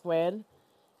the liquid.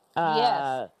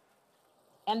 Yes.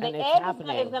 And the egg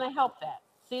is going to help that.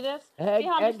 See this? Egg, See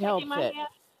how I'm egg helps my it. hand?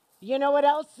 You know what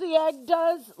else the egg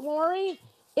does, Lori?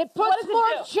 It puts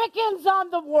more chickens on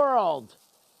the world.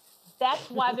 That's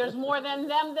why there's more than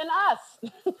them than us.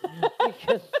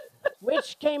 Because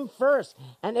which came first?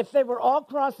 And if they were all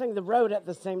crossing the road at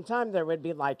the same time, there would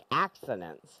be like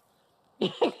accidents.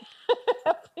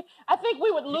 I think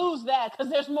we would lose that because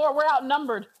there's more. We're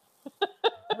outnumbered.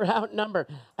 We're outnumbered.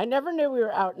 I never knew we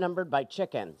were outnumbered by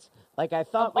chickens. Like I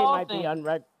thought we might be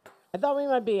I thought we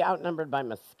might be outnumbered by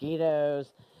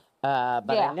mosquitoes, but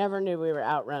I never knew we were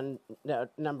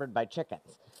outnumbered by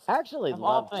chickens. I actually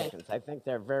love chickens. I think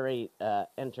they're very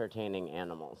entertaining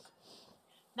animals.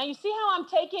 Now you see how I'm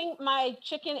taking my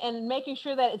chicken and making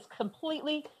sure that it's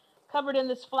completely covered in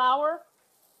this flour?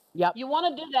 Yep. You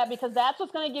want to do that because that's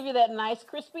what's going to give you that nice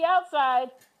crispy outside.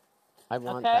 I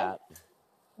want that.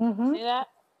 Mm-hmm. See that?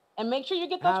 And make sure you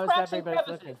get those cracks and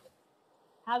crevices.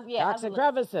 Cracks and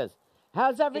crevices.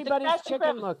 How's everybody's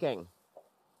chicken looking?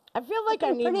 I feel like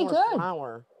I need more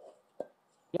flour.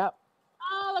 Yep.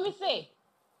 Let me see.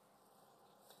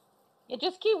 You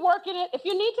just keep working it. If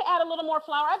you need to add a little more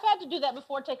flour, I've had to do that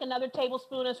before. Take another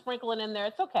tablespoon and sprinkle it in there.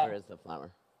 It's okay. Where is the flour?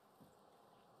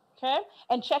 Okay.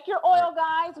 And check your oil,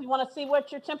 guys. We want to see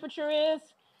what your temperature is.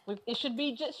 It should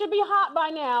be hot by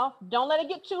now. Don't let it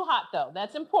get too hot, though.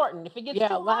 That's important. If it gets too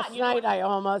hot, last night I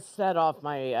almost set off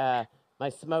my my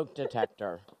smoke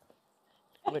detector.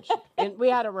 We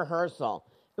had a rehearsal.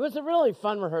 It was a really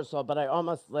fun rehearsal, but I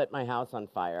almost lit my house on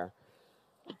fire.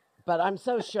 But I'm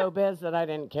so showbiz that I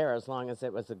didn't care as long as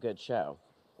it was a good show.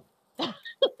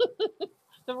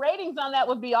 The ratings on that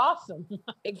would be awesome.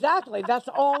 Exactly. That's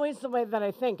always the way that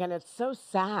I think, and it's so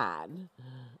sad.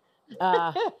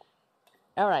 All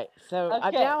right. So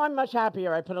now I'm much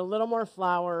happier. I put a little more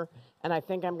flour, and I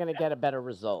think I'm going to get a better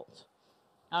result.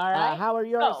 All right. How are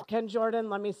yours, Ken Jordan?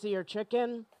 Let me see your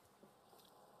chicken.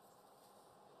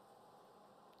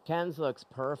 Ken's looks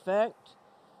perfect.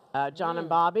 John and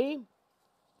Bobby.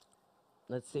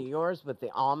 Let's see yours with the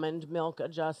almond milk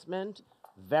adjustment.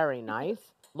 Very nice.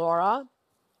 Laura.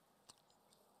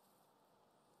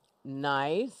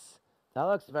 Nice. That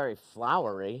looks very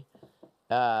floury.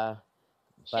 But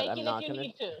Shake I'm it not if you gonna.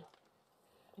 need to. If you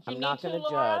I'm need not to, gonna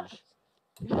Laura, judge.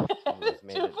 it's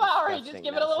Made too a floury. Just disgusting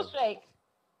give it a mess little of. shake.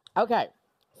 Okay.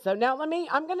 So now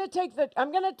I'm gonna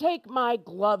take my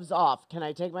gloves off. Can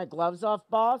I take my gloves off,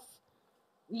 boss?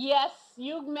 Yes,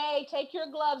 you may take your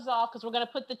gloves off because we're going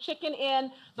to put the chicken in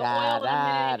the Da oil in a minute.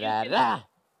 da And you da can, da.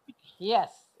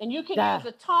 yes, and you can Da. use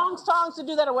the tongs to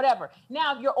do that or whatever.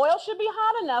 Now, your oil should be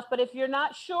hot enough, but if you're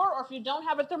not sure or if you don't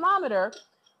have a thermometer,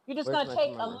 you're just Where's going to my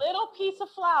take a thermometer? little piece of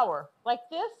flour like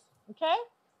this, okay?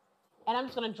 And I'm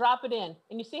just going to drop it in.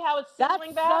 And you see how it's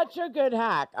sizzling That's back? such a good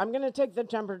hack. I'm gonna take the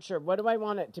temperature. What do I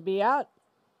want it to be at?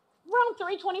 Around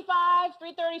 325,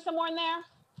 330, somewhere in there.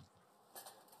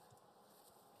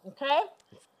 Okay?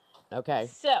 Okay.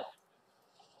 So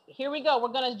here we go. We're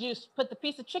going to just put the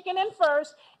piece of chicken in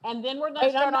first, and then we're going to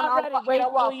Wait, I'm start on not our, ready. get Wait,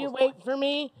 our will you waffles. wait for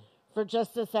me for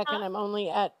just a second? Huh? I'm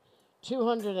only at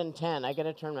 210. I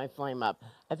gotta turn my flame up.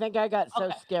 I think I got so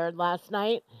Okay. scared last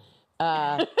night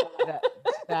that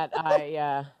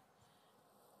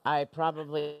I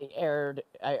probably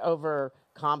I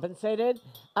overcompensated.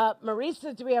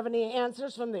 Marisa, do we have any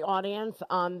answers from the audience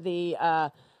on the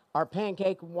our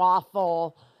pancake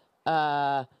waffle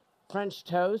French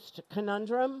toast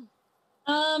conundrum?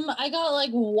 I got like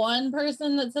one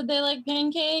person that said they like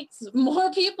pancakes.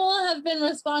 More people have been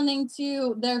responding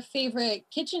to their favorite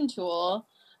kitchen tool.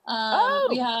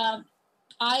 We have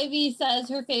Ivy says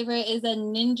her favorite is a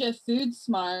Ninja Food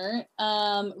Smart.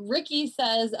 Ricky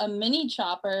says a mini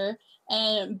chopper.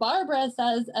 And Barbara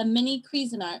says a mini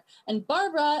Cuisinart. And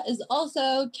Barbara is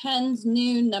also Ken's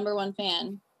new #1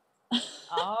 fan.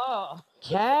 Oh.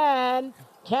 Ken,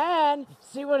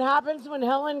 see what happens when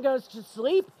Helen goes to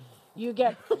sleep? You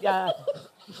get fans.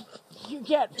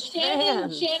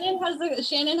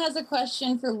 Shannon has a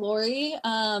question for Lori.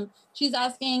 She's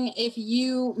asking if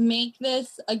you make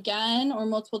this again or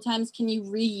multiple times, can you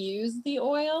reuse the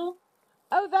oil?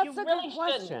 Oh, that's You a really good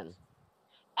question.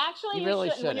 Actually, You you really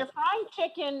shouldn't. When you're frying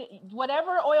chicken,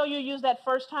 whatever oil you use that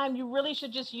first time, you really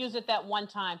should just use it that one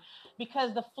time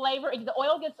because the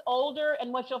oil gets older,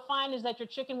 and what you'll find is that your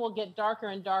chicken will get darker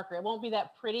and darker. It won't be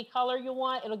that pretty color you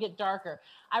want. It'll get darker.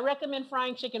 I recommend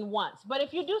frying chicken once. But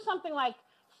if you do something like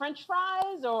French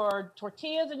fries or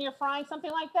tortillas and you're frying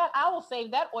something like that, I will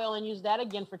save that oil and use that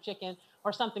again for chicken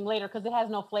or something later because it has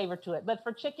no flavor to it. But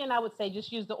for chicken, I would say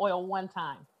just use the oil one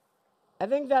time. I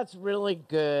think that's really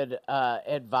good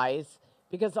advice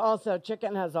because also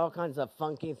chicken has all kinds of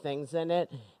funky things in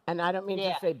it. And I don't mean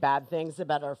to say bad things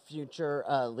about our future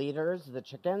leaders, the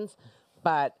chickens,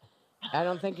 but I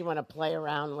don't think you want to play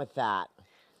around with that.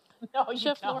 No, you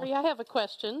Chef don't. Lori, I have a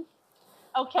question.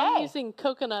 Okay. I'm using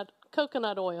coconut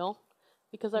oil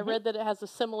because I read that it has a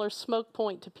similar smoke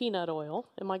point to peanut oil.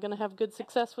 Am I going to have good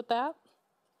success with that?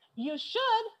 You should.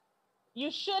 You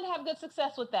should have good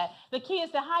success with that. The key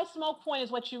is the high smoke point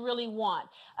is what you really want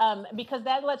because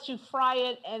that lets you fry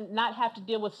it and not have to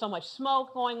deal with so much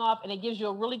smoke going off, and it gives you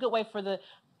a really good way for the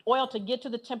oil to get to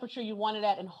the temperature you want it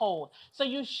at and hold. So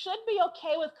you should be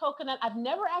okay with coconut. I've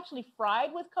never actually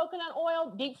fried with coconut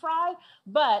oil, deep fried,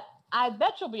 but I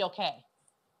bet you'll be okay.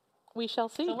 We shall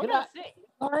see. So we're going to see.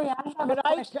 Lori, I have a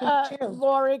question too.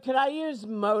 Lori, could I use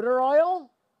motor oil?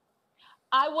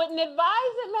 I wouldn't advise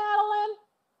it, Madeline.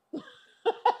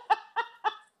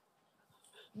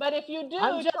 But if you do,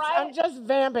 I'm just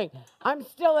vamping. I'm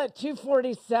still at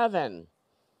 247.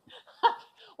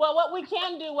 Well, what we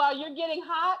can do while you're getting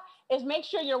hot is make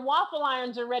sure your waffle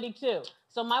irons are ready too.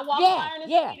 So my waffle iron is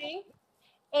heating.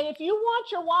 And if you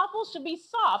want your waffles to be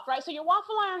soft, right? So your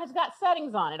waffle iron has got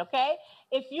settings on it, okay?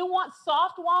 If you want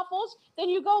soft waffles, then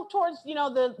you go towards,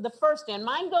 the first end.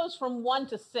 Mine goes from 1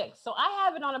 to 6. So I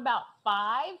have it on about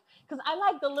 5 because I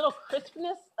like the little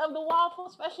crispness of the waffle,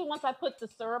 especially once I put the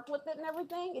syrup with it and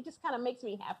everything. It just kind of makes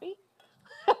me happy,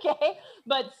 okay?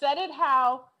 But set it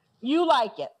how you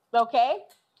like it, okay?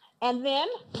 And then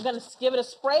I'm going to give it a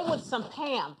spray with some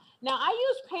Pam. Now, I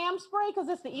use Pam spray because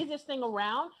it's the easiest thing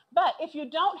around. But if you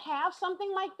don't have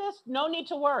something like this, no need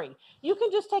to worry. You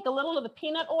can just take a little of the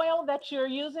peanut oil that you're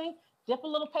using, dip a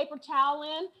little paper towel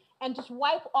in, and just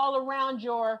wipe all around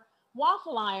your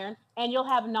waffle iron, and you'll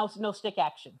have no stick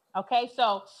action. Okay,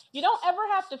 so you don't ever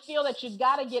have to feel that you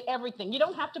got to get everything. You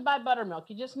don't have to buy buttermilk.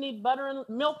 You just need butter and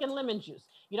milk and lemon juice.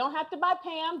 You don't have to buy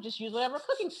Pam. Just use whatever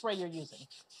cooking spray you're using.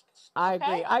 I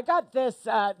agree. I got this.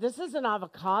 This is an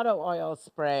avocado oil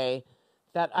spray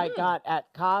that I got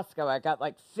at Costco. I got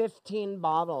like 15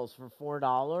 bottles for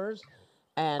 $4.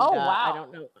 And oh, wow. I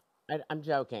don't know. I'm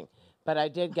joking. But I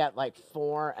did get like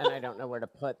 4, and I don't know where to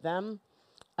put them.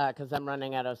 because I'm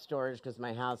running out of storage because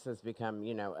my house has become,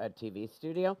 a TV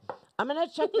studio. I'm going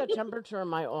to check the temperature of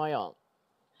my oil.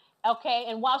 Okay,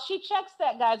 and while she checks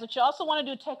that, guys, what you also want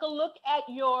to do, take a look at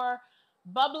your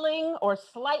bubbling or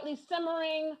slightly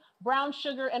simmering brown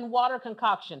sugar and water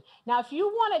concoction. Now, if you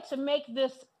wanted to make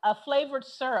this a flavored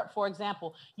syrup, for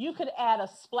example, you could add a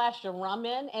splash of rum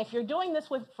in. And if you're doing this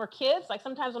for kids, like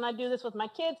sometimes when I do this with my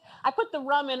kids, I put the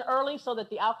rum in early so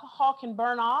that the alcohol can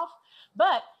burn off.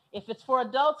 But if it's for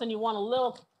adults and you want a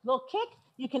little kick,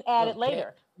 you can add it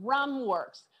later. Rum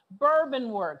works.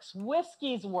 Bourbon works,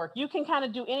 whiskeys work. You can kind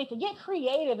of do anything. Get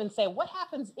creative and say, what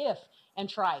happens if, and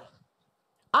try it.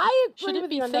 I agree Should it with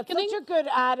be you, and that's thickening? such a good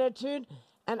attitude.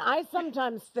 And I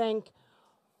sometimes think,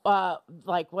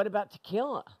 what about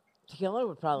tequila? Tequila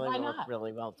would probably work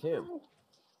really well, too.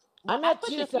 I'm at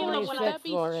 276,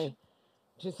 Lori.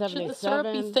 Should 277. the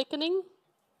syrup be thickening?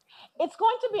 It's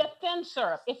going to be a thin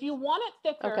syrup. If you want it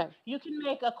thicker, you can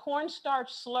make a cornstarch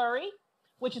slurry,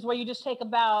 which is where you just take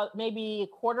about maybe a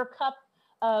quarter cup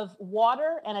of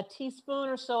water and a teaspoon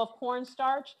or so of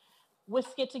cornstarch,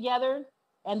 whisk it together,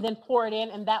 and then pour it in,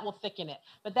 and that will thicken it.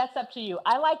 But that's up to you.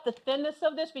 I like the thinness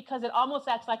of this because it almost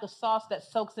acts like a sauce that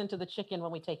soaks into the chicken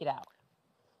when we take it out.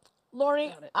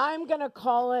 Lori, I'm going to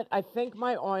call it. I think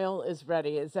my oil is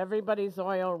ready. Is everybody's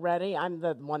oil ready? I'm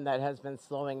the one that has been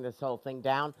slowing this whole thing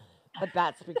down. But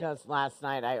that's because last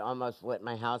night I almost lit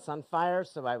my house on fire,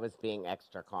 so I was being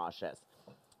extra cautious.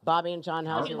 Bobby and John,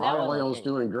 how's your Our oil? oil's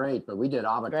doing great, but we did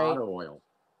avocado oil.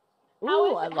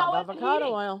 Ooh, I love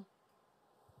avocado oil.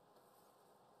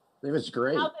 It was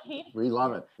great. We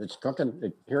love it. It's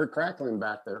cooking. Hear it crackling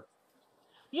back there.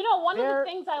 You know, one of the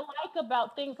things I like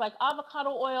about things like avocado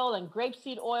oil and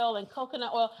grapeseed oil and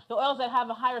coconut oil, the oils that have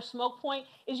a higher smoke point,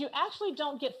 is you actually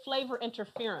don't get flavor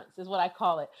interference, is what I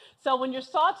call it. So when you're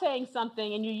sauteing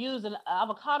something and you use an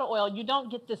avocado oil, you don't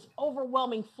get this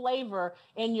overwhelming flavor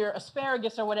in your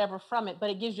asparagus or whatever from it, but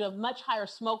it gives you a much higher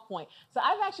smoke point. So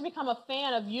I've actually become a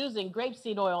fan of using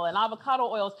grapeseed oil and avocado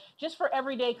oils just for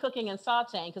everyday cooking and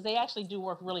sauteing because they actually do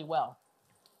work really well.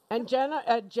 And Jenna,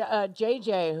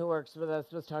 JJ, who works with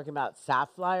us, was talking about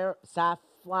safflower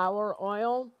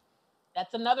oil.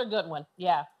 That's another good one.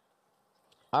 Yeah.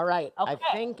 All right. Okay. I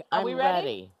think I'm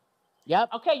ready. Yep.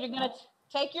 Okay, you're going to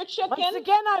take your chicken. Once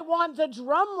again, I want the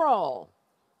drum roll.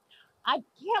 I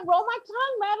can't roll my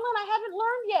tongue, Madeline. I haven't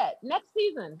learned yet. Next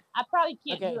season. I probably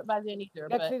can't do it by then either.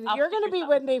 Next season. You're going to be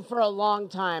with me for a long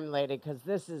time, lady, because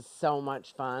this is so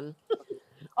much fun.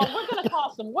 Oh,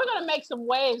 we're going to make some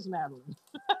waves, Madeline.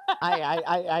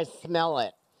 I smell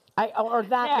it. Or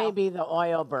that may be the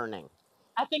oil burning.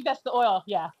 I think that's the oil,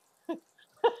 yeah.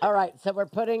 All right, so we're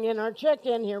putting in our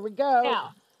chicken. Here we go.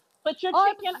 Now, put your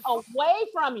chicken away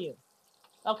from you,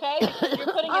 okay? Because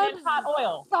you're putting it in hot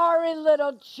oil. Sorry,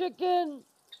 little chicken.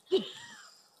 See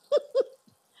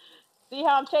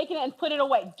how I'm taking it and put it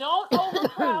away. Don't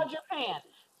overcrowd your pan.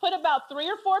 Put about 3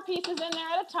 or 4 pieces in there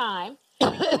at a time.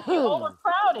 Because if you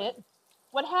overcrowd it,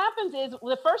 what happens is,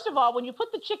 first of all, when you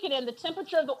put the chicken in, the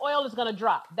temperature of the oil is going to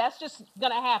drop. That's just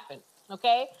going to happen,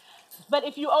 okay? But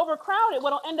if you overcrowd it,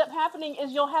 what will end up happening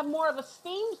is you'll have more of a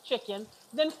steamed chicken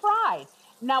than fried.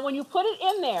 Now, when you put it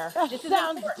in there, this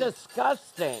sounds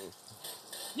disgusting.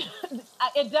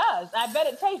 It does. I bet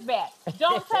it tastes bad.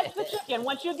 Don't touch the chicken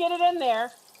once you get it in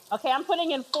there. Okay, I'm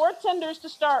putting in 4 tenders to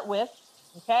start with,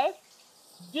 okay?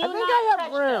 I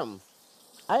have room.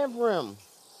 I have room.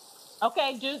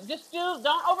 Okay,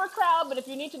 don't overcrowd, but if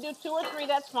you need to do 2 or 3,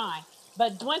 that's fine.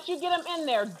 But once you get them in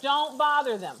there, don't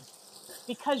bother them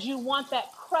because you want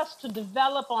that crust to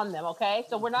develop on them, okay?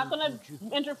 So we're not going to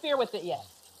interfere with it yet.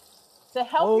 To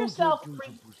help yourself,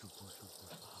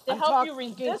 to help you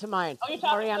resist. To mine. Oh, you're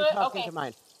talking I'm talking to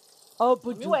mine. Oh,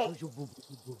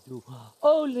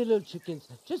 little chickens.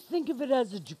 Just think of it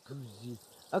as a jacuzzi.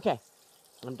 Okay,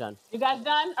 I'm done. You guys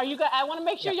done? Are you guys? I want to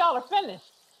make sure y'all are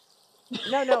finished.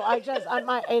 No,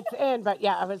 it's in, but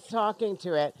yeah, I was talking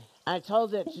to it. I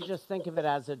told it to just think of it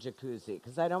as a jacuzzi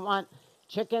because I don't want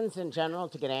chickens in general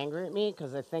to get angry at me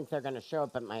because I think they're going to show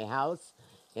up at my house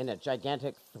in a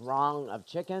gigantic throng of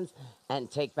chickens and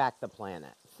take back the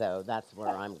planet. So that's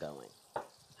where I'm going.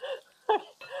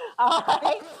 All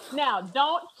right. Now,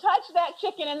 don't touch that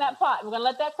chicken in that pot. We're going to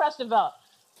let that crust develop.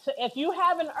 So if you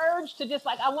have an urge to just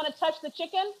I want to touch the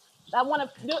chicken, I want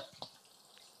to do it.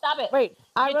 Stop it. Wait,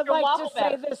 I would like to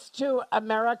say this to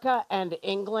America and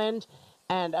England,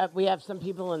 and we have some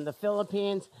people in the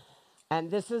Philippines, and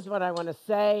this is what I want to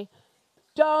say.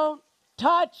 Don't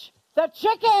touch the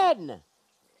chicken!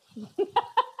 You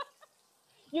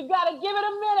got to give it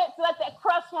a minute to let that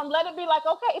crust form. Let it be like,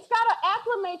 okay, it's got to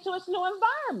acclimate to its new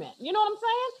environment. You know what I'm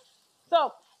saying?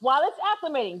 So while it's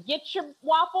acclimating, get your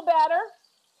waffle batter.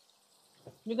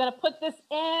 You're going to put this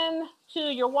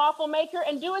into your waffle maker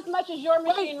and do as much as your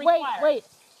machine requires. Wait.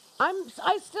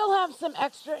 I still have some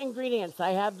extra ingredients. I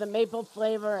have the maple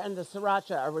flavor and the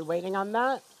sriracha. Are we waiting on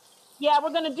that? Yeah, we're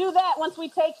going to do that once we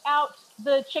take out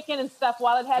the chicken and stuff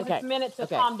while it has its minute to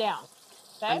calm down.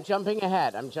 Okay? I'm jumping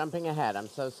ahead. I'm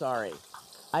so sorry.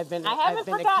 I haven't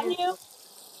forgotten you.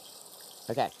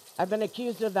 Okay. I've been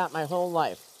accused of that my whole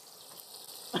life.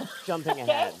 Jumping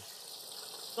ahead.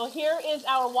 So here is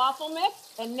our waffle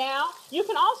mix. And now you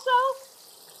can also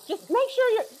just make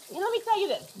sure let me tell you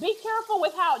this. Be careful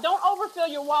with don't overfill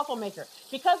your waffle maker.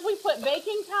 Because we put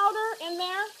baking powder in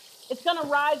there, it's going to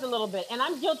rise a little bit. And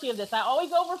I'm guilty of this. I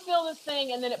always overfill this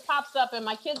thing and then it pops up and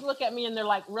my kids look at me and they're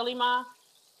like, really, Ma?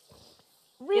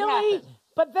 Really?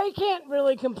 But they can't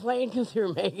really complain because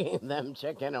you're making them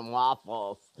chicken and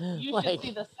waffles. You should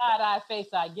see the side-eye face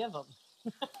I give them.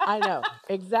 I know,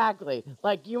 exactly.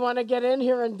 Like, you want to get in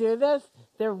here and do this?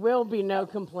 There will be no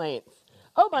complaints.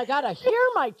 Oh, my God, I hear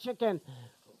my chicken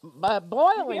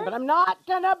boiling, but I'm not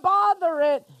going to bother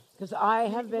it because I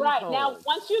have been told. Now,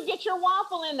 once you get your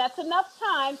waffle in, that's enough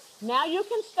time. Now you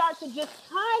can start to just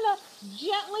kind of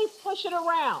gently push it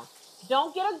around.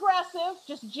 Don't get aggressive.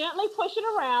 Just gently push it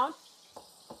around.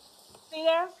 See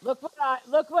there? Look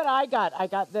what I got. I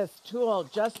got this tool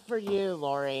just for you,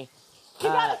 Lori. You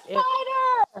got a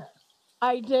spider!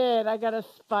 I did. I got a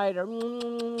spider.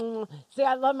 See,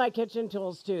 I love my kitchen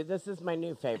tools too. This is my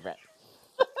new favorite.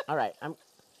 All right, I'm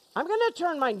gonna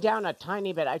turn mine down a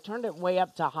tiny bit. I turned it way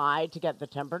up to high to get the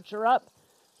temperature up,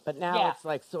 but now it's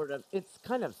like it's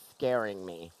kind of scaring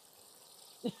me.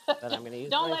 But I'm gonna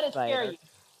use Don't let it scare you.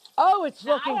 Oh, it's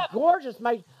looking gorgeous.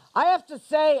 I have to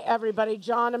say, everybody,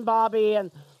 John and Bobby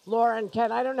and Laura and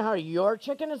Ken, I don't know how your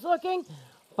chicken is looking,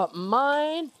 but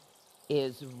mine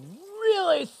is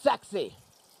really sexy.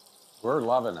 We're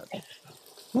loving it.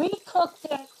 We cooked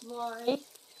it, Lori,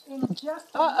 in just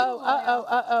a little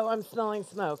oil. I'm smelling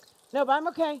smoke. No, but I'm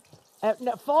okay.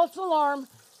 No, false alarm.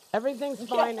 Everything's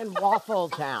fine in Waffle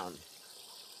Town.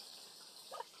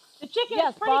 The chicken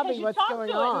is pretty because you talked to it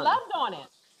and loved on it.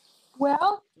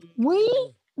 Well,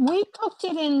 we cooked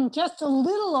it in just a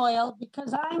little oil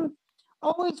because I'm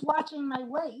always watching my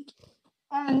weight,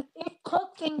 and it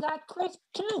cooked and got crisp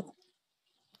too.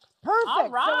 Perfect. All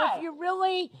right. So if you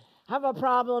really have a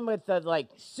problem with the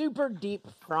super deep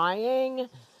frying, you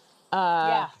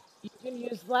can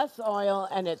use less oil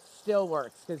and it still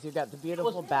works because you've got the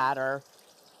beautiful batter.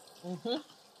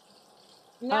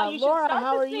 Now Laura,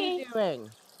 how are you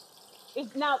doing?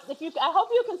 Now, I hope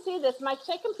you can see this. My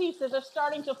chicken pieces are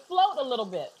starting to float a little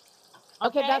bit.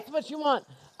 Okay, that's what you want.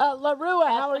 LaRua,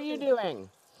 how are you doing?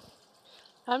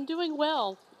 I'm doing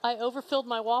well. I overfilled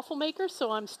my waffle maker, so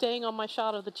I'm staying on my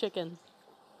shot of the chicken.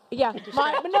 Yeah,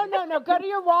 no, go to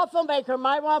your waffle maker.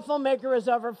 My waffle maker is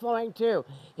overflowing too.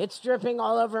 It's dripping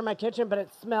all over my kitchen, but it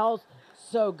smells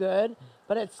so good.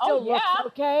 But it still looks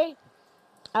okay.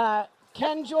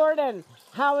 Ken Jordan,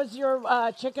 how is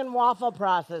your chicken waffle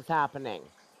process happening?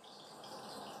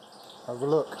 Have a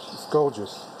look. It's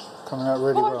gorgeous. Coming out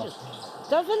really well.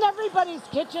 Doesn't everybody's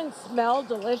kitchen smell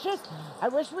delicious? I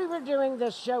wish we were doing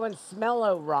this show in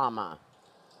Smell-O-Rama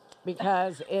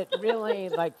because it really,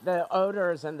 the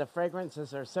odors and the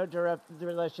fragrances are so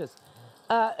delicious.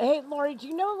 Hey, Lori, do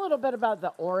you know a little bit about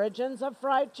the origins of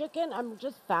fried chicken? I'm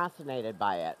just fascinated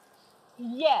by it.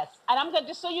 Yes, and I'm going to,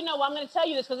 just so you know, I'm going to tell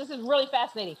you this because this is really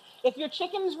fascinating. If your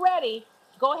chicken's ready,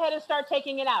 go ahead and start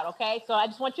taking it out, okay? So I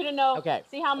just want you to know,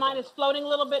 see how mine is floating a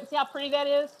little bit? See how pretty that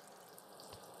is?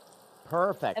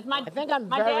 Perfect. I think I'm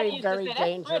very, very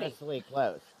dangerously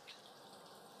close.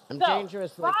 I'm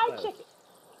dangerously close.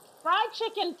 Fried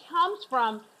chicken comes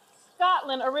from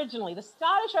Scotland originally. The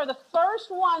Scottish are the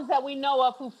first ones that we know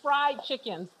of who fried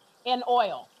chickens in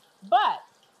oil. But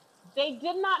they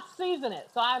did not season it.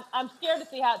 So I'm scared to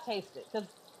see how it tasted.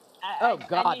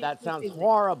 God, that sounds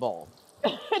horrible.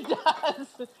 It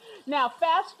does. Now,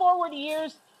 fast forward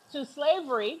years to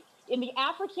slavery, in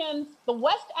the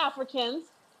West Africans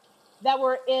that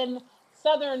were in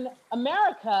Southern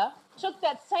America took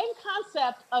that same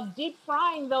concept of deep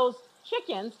frying those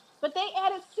chickens, but they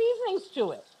added seasonings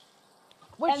to it.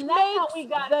 Which and makes how we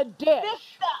got the dish. This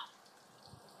stuff.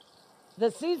 The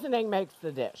seasoning makes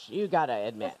the dish, you gotta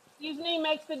admit. The seasoning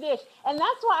makes the dish. And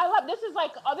that's why I love, this is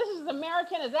this is as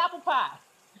American as apple pie.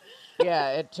 Yeah,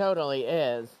 it totally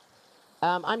is.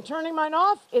 I'm turning mine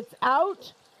off, it's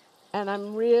out, and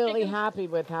I'm really happy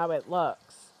with how it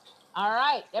looks. All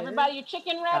right, everybody, your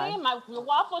chicken ready? Your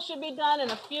waffle should be done in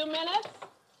a few minutes.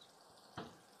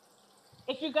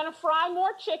 If you're gonna fry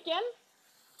more chicken,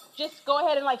 just go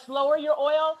ahead and lower your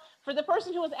oil. For the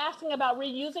person who was asking about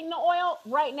reusing the oil,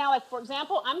 right now, like for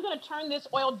example, I'm going to turn this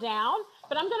oil down,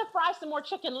 but I'm going to fry some more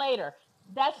chicken later.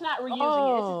 That's not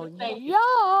reusing it. This is the same.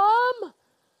 Yum!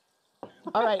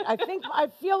 All right, I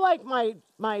feel like my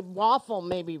waffle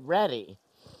may be ready.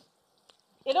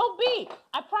 It'll be,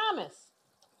 I promise.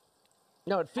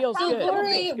 No, it feels So good.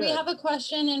 Lori, we have a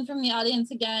question in from the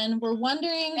audience again. We're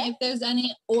wondering if there's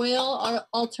any oil or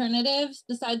alternatives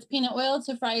besides peanut oil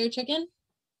to fry your chicken?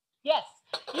 Yes,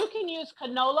 you can use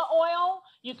canola oil.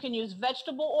 You can use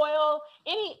vegetable oil.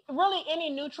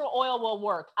 Any neutral oil will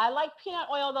work. I like peanut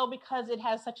oil though because it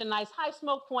has such a nice high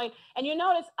smoke point. And you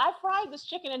notice I fried this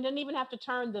chicken and didn't even have to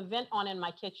turn the vent on in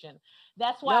my kitchen.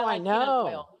 That's why I like peanut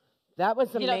oil. That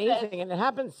was amazing, and it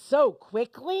happened so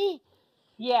quickly.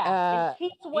 Yeah, it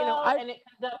heats well and it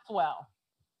conducts well.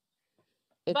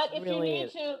 But if really you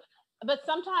need to, but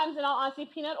sometimes, in all honesty,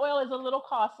 peanut oil is a little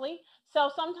costly. So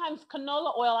sometimes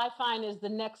canola oil I find is the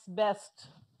next best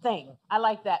thing. I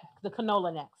like that, the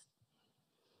canola next.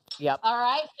 Yep. All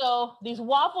right, so these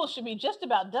waffles should be just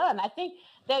about done. I think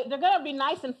they're going to be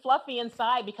nice and fluffy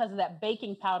inside because of that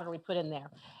baking powder we put in there.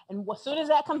 And as soon as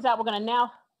that comes out, we're going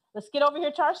to let's get over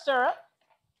here to our syrup.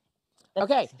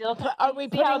 Okay. Are we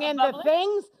putting in the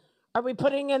things? Are we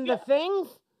putting in the things?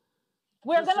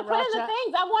 We're going to put in the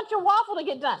things. I want your waffle to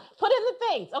get done. Put in the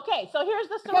things. Okay, so here's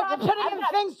the sriracha. We're putting in the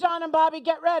things, John and Bobby.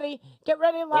 Get ready. Get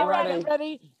ready, Laura. Get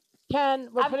ready. Ken,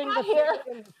 we're putting the things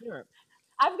in the syrup.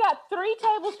 I've got 3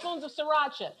 tablespoons of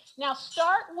sriracha. Now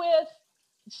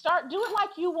do it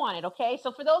like you want it, okay?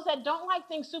 So for those that don't like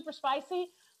things super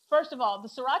spicy, first of all, the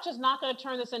sriracha is not going to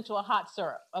turn this into a hot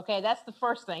syrup, okay? That's the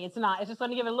first thing. It's not. It's just going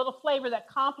to give it a little flavor that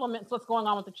complements what's going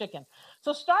on with the chicken.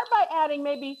 So start by adding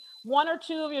maybe 1 or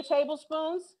 2 of your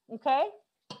tablespoons, okay?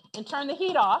 And turn the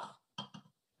heat off.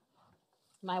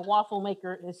 My waffle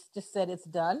maker just said it's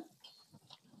done.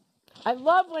 I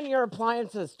love when your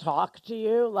appliances talk to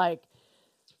you, like,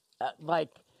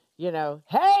 you know,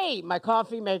 hey, my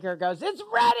coffee maker goes, it's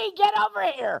ready, get over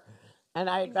here. And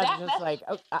I'm just like,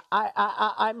 oh,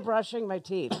 I'm brushing my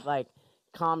teeth, like,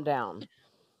 calm down.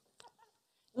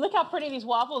 Look how pretty these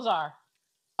waffles are.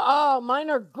 Oh,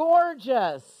 mine are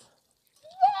gorgeous.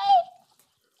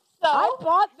 So I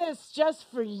bought this just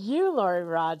for you, Lori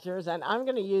Rogers, and I'm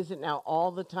going to use it now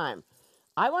all the time.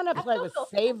 I want to play with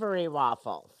savory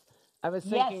waffles. I was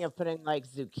thinking of putting like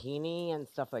zucchini and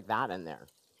stuff like that in there.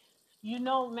 You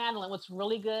know, Madeline, what's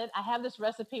really good? I have this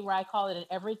recipe where I call it an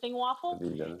everything waffle.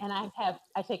 And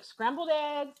I take scrambled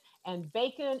eggs and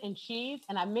bacon and cheese,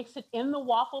 and I mix it in the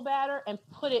waffle batter and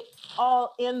put it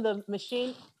all in the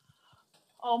machine.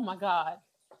 Oh my God.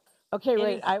 Okay,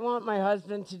 wait, I want my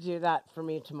husband to do that for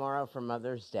me tomorrow for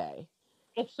Mother's Day.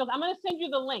 I'm going to send you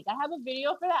the link. I have a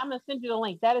video for that. I'm going to send you the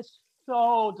link. That is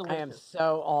so delicious. I am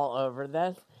so all over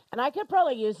this. And I could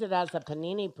probably use it as a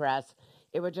panini press.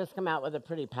 It would just come out with a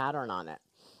pretty pattern on it.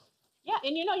 Yeah,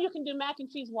 and you know you can do mac and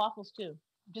cheese waffles too.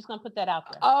 I'm just going to put that out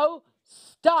there. Oh,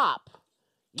 stop.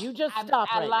 You just stop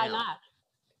right now.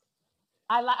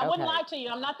 I lie not. I wouldn't lie to you.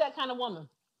 I'm not that kind of woman.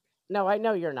 No, I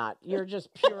know you're not. You're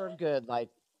just pure good, like.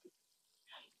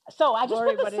 So I just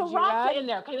put the sriracha in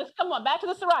there. Okay, let's come on back to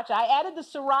the sriracha. I added the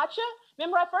sriracha.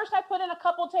 Remember, at first I put in a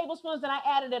couple tablespoons, and I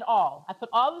added it all. I put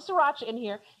all the sriracha in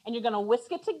here, and you're going to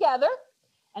whisk it together,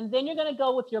 and then you're going to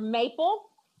go with your maple,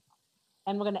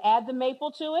 and we're going to add the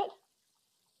maple to it,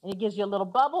 and it gives you a little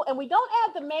bubble. And we don't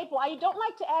add the maple. I don't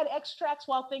like to add extracts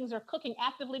while things are cooking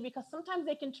actively because sometimes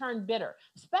they can turn bitter,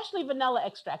 especially vanilla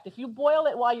extract. If you boil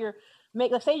it while you're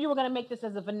let's say you were going to make this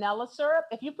as a vanilla syrup.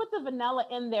 If you put the vanilla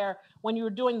in there when you were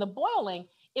doing the boiling,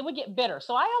 it would get bitter.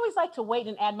 So I always like to wait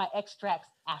and add my extracts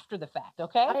after the fact,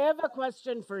 okay? I have a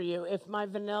question for you. If my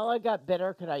vanilla got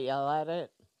bitter, could I yell at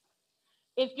it?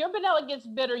 If your vanilla gets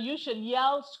bitter, you should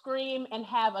yell, scream, and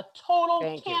have a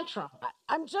total tantrum.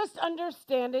 I'm just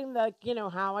understanding, like, you know,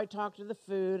 how I talk to the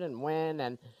food and when,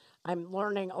 and I'm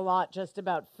learning a lot just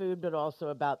about food, but also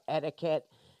about etiquette.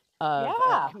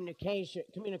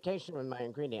 Communication with my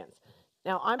ingredients.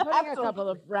 Now, I'm putting a couple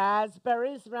of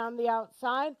raspberries around the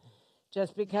outside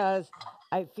just because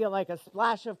I feel like a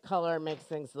splash of color makes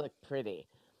things look pretty.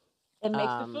 It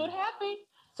makes the food happy.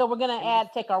 So we're going to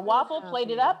take our waffle,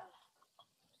 plate it up.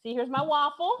 See, here's my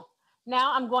waffle.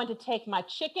 Now I'm going to take my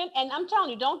chicken, and I'm telling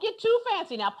you, don't get too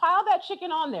fancy. Now pile that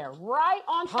chicken on there, right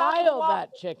on top of the waffle. Pile that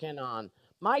chicken on.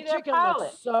 My chicken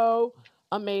looks so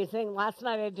amazing. Last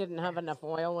night I didn't have enough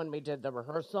oil when we did the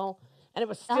rehearsal, and it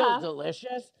was still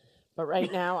delicious. But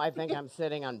right now I think I'm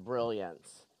sitting on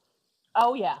brilliance.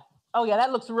 Oh yeah,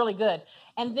 that looks really good.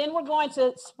 And then we're going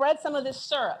to spread some of this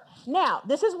syrup. Now,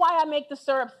 this is why I make the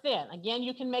syrup thin. Again,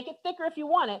 you can make it thicker if you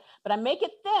want it, but I make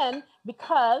it thin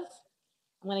because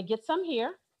I'm going to get some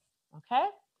here. Okay.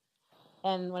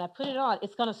 And when I put it on,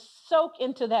 it's going to soak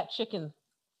into that chicken.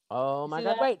 Oh my See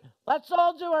God. that? Wait, let's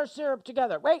all do our syrup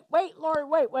together. Wait, Lori,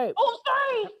 wait. Oh,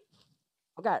 sorry.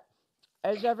 Okay.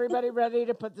 Is everybody ready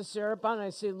to put the syrup on? I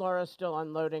see Laura still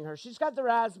unloading her. She's got the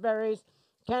raspberries.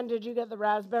 Ken, did you get the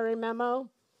raspberry memo?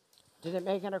 Did it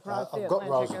make it across the I've got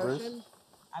Atlantic raspberries. Ocean?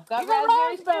 I've got You got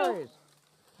raspberries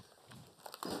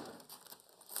too.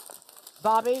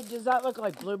 Bobby, does that look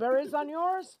like blueberries on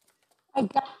yours? I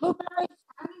got blueberries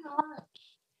and an orange.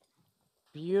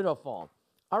 Beautiful.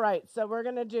 All right, so we're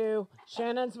going to do,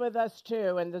 Shannon's with us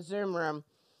too in the Zoom room,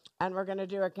 and we're going to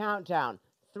do a countdown.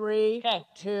 3, Okay.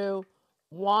 2,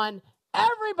 1.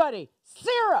 Everybody,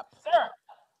 syrup. Syrup.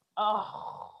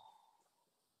 Oh,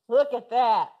 look at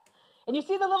that. And you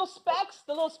see the little specks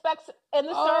in the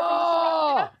syrup?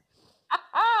 Oh,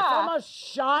 it's almost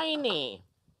shiny.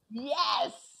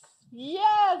 Yes.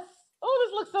 Oh,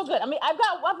 this looks so good. I mean, I've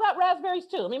got raspberries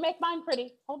too. Let me make mine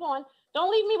pretty. Hold on. Don't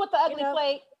leave me with the ugly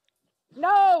plate.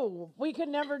 No, we could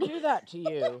never do that to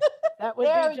you. That would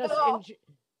be just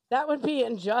that would be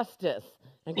injustice.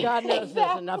 And God knows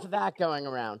there's enough of that going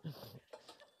around.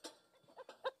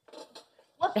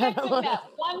 We're fixing that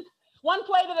one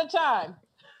plate at a time.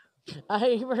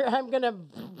 I'm gonna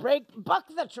buck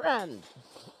the trend.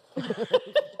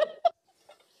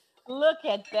 Look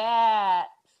at that.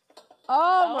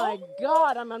 Oh my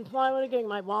God, I'm unplugging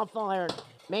my waffle iron,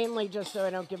 mainly just so I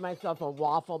don't give myself a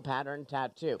waffle pattern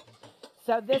tattoo.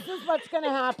 So this is what's going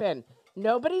to happen.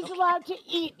 Nobody's allowed to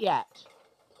eat yet.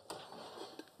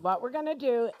 What we're going to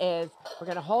do is we're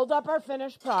going to hold up our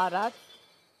finished product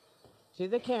to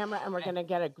the camera, and we're going to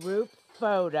get a group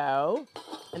photo,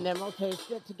 and then we'll taste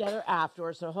it together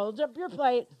afterwards. So hold up your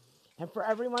plate, and for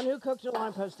everyone who cooked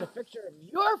along, post a picture of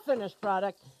your finished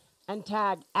product and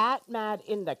tag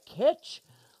 @MadInTheKitch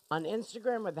on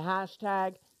Instagram with the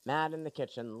hashtag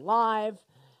MadInTheKitchenLive.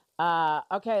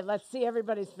 Okay, let's see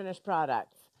everybody's finished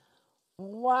products.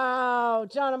 Wow,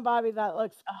 John and Bobby, that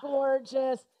looks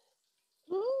gorgeous.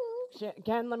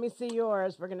 Ken, let me see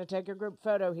yours. We're going to take a group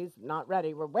photo. He's not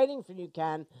ready. We're waiting for you,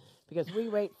 Ken, because we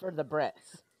wait for the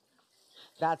Brits.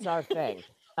 That's our thing.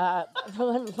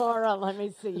 Laura, let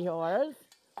me see yours.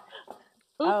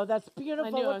 Oh, that's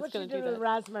beautiful. Look what you did with the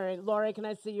raspberry. Lori, can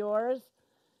I see yours?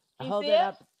 Hold it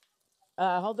up.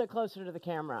 Hold it closer to the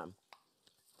camera.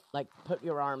 Like, put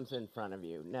your arms in front of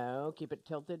you. No, keep it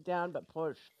tilted down, but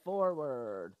push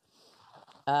forward.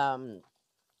 Ken's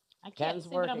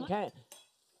working.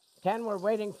 Ken, we're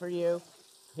waiting for you.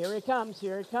 Here he comes.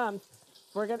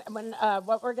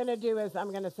 What we're gonna do is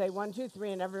I'm gonna say 1, 2,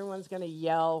 3, and everyone's gonna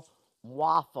yell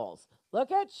waffles. Look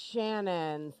at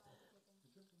Shannon's.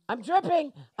 I'm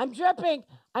dripping.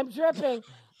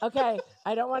 Okay,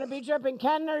 I don't want to be dripping.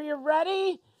 Ken, are you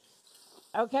ready?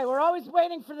 Okay, we're always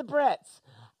waiting for the Brits.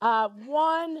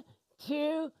 1,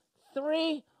 2,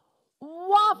 3,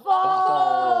 waffles!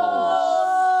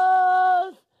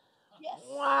 Yes.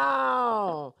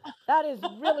 Wow, that is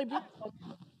really beautiful.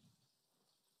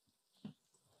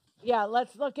 Yeah,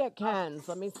 let's look at Ken's.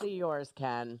 Let me see yours,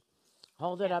 Ken.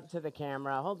 Hold it up to the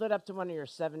camera. Hold it up to one of your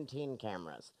 17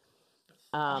 cameras.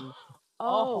 Wow.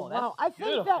 I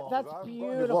think that's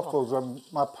beautiful. Waffles,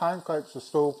 my pancakes are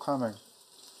still coming.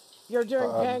 You're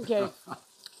doing pancakes.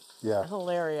 Yeah.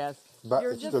 Hilarious. But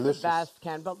You're it's just delicious. the best,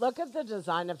 Ken. But look at the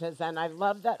design of his, and I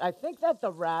love that. I think that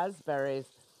the raspberries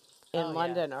in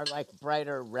London are like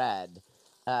brighter red,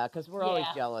 because we're always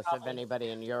jealous of anybody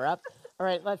in Europe. All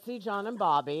right, let's see John and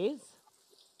Bobby's.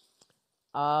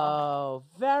 Oh,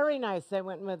 very nice. They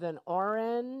went with an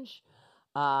orange.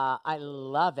 I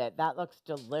love it. That looks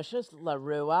delicious.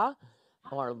 Larua,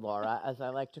 or Laura, as I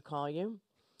like to call you.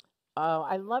 Oh,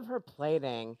 I love her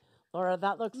plating. Laura,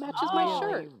 that looks matches my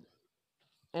shirt.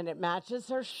 And it matches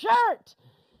her shirt.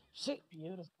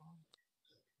 Beautiful.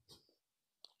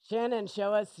 Shannon,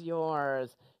 show us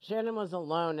yours. Shannon was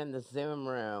alone in the Zoom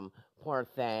room. Poor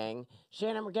thing.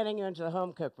 Shannon, we're getting you into the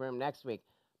home cook room next week.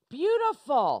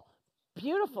 Beautiful.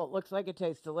 Beautiful. It looks like it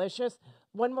tastes delicious.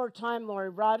 One more time, Lori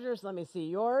Rogers. Let me see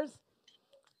yours.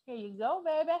 Here you go,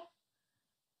 baby.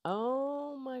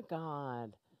 Oh, my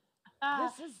God.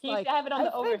 This is like, I have it on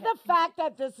the overhead. think the fact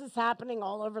that this is happening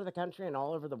all over the country and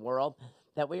all over the world,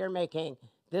 that we are making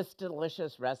this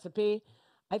delicious recipe,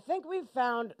 I think we've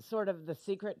found sort of the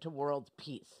secret to world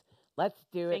peace. Let's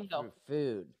do it through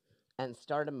food and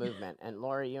start a movement. And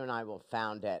Laura, you and I will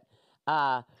found it.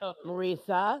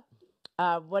 Marisa,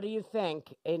 what do you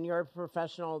think, in your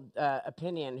professional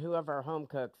opinion, who of our home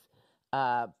cooks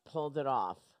pulled it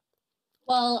off?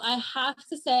 Well, I have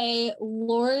to say,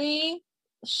 Lori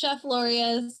Chef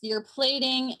Lorious, your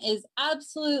plating is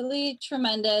absolutely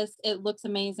tremendous. It looks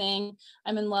amazing.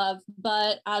 I'm in love.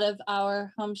 But out of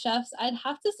our home chefs, I'd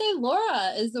have to say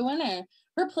Laura is the winner.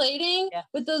 Her plating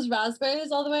with those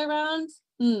raspberries all the way around.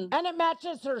 And it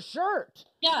matches her shirt.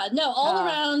 Yeah, no, all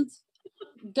around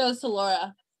goes to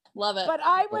Laura. Love it. But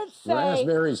I would say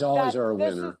raspberries always are a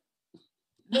winner.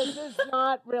 This is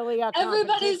not really a competition.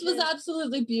 Everybody's was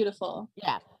absolutely beautiful.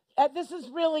 Yeah. This is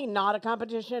really not a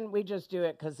competition. We just do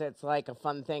it because it's like a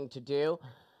fun thing to do.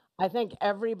 I think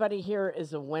everybody here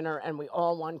is a winner, and we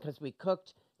all won because we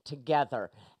cooked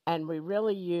together. And we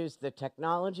really used the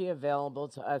technology available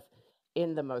to us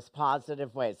in the most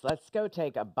positive ways. Let's go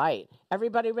take a bite.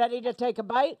 Everybody ready to take a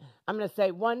bite? I'm going to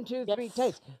say 1, 2, 3,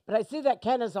 taste. But I see that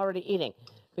Ken is already eating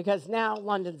because now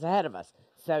London's ahead of us.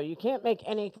 So you can't make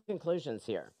any conclusions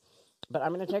here. But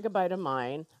I'm going to take a bite of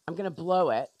mine. I'm going to blow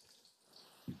it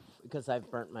because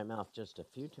I've burnt my mouth just a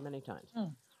few too many times.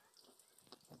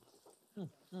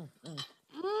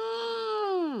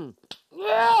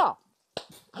 Yeah!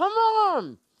 Come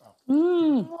on!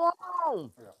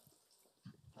 Wow!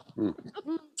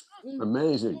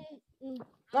 Amazing.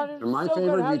 And my so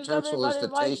favorite good. utensil is the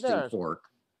tasting this? fork.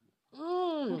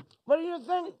 What do you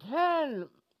think, Ken?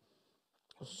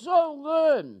 So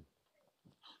good.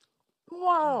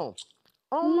 Wow.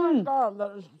 Oh my God,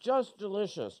 that is just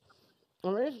delicious.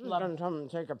 Marissa's going to come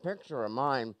and take a picture of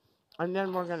mine, and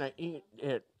then we're going to eat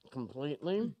it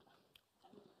completely.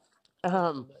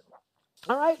 All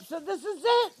right, so this is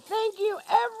it. Thank you,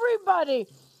 everybody.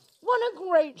 What a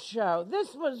great show.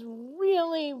 This was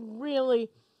really,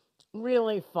 really,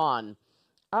 really fun.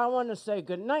 I want to say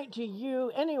good night to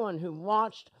you, anyone who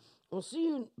watched. We'll see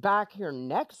you back here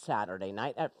next Saturday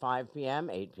night at 5 p.m.,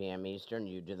 8 p.m. Eastern.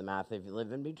 You do the math if you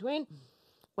live in between.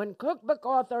 When cookbook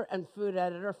author and food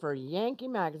editor for Yankee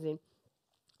Magazine,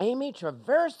 Amy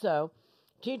Traverso,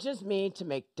 teaches me to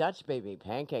make Dutch baby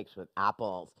pancakes with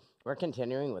apples. We're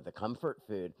continuing with the comfort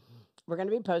food. We're going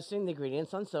to be posting the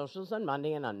ingredients on socials on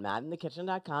Monday and on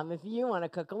madinthekitchen.com if you want to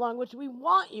cook along, which we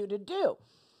want you to do.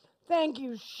 Thank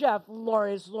you, Chef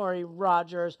Lori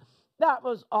Rogers. That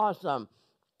was awesome.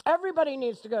 Everybody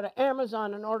needs to go to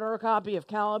Amazon and order a copy of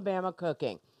CALIBAMA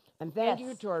Cooking. And thank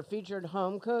you to our featured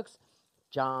home cooks,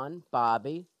 John,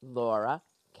 Bobby, Laura,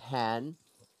 Ken,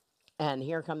 and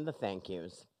here come the thank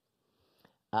yous.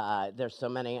 There's so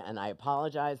many, and I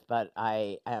apologize, but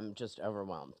I am just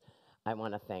overwhelmed. I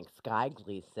want to thank Sky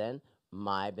Gleason,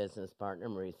 my business partner,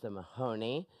 Marisa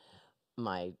Mahoney,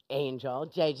 my angel,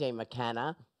 JJ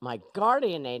McKenna, my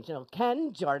guardian angel,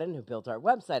 Ken Jordan, who built our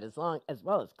website as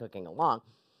well as cooking along,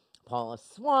 Paula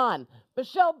Swan,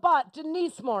 Michelle Bott,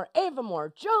 Denise Moore, Ava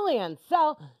Moore, Julianne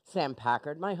Sell, Sam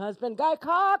Packard, my husband, Guy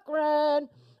Cochran,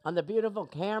 on the beautiful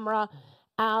camera,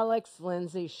 Alex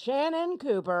Lindsay, Shannon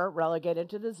Cooper, relegated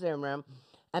to the Zoom room,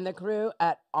 and the crew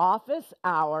at office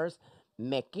hours,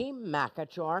 Mickey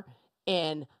Makachor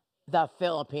in the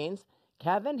Philippines,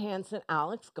 Kevin Hansen,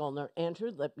 Alex Goldner,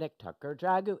 Andrew Lipnick, Tucker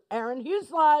Dragu, Aaron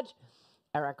Huselodge,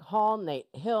 Eric Hall, Nate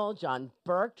Hill, John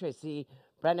Burke, Tracy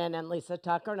Brennan, and Lisa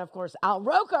Tucker, and of course Al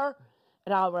Roker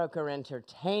at Al Roker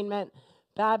Entertainment,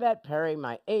 Babette Perry,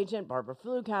 my agent, Barbara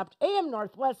Flucapt, AM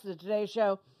Northwest, The Today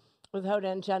Show, with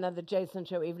Hoda and Jenna, The Jason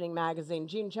Show, Evening Magazine,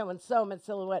 Gene Cho and Som at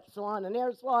Silhouette Salon and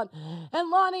Hair Salon, and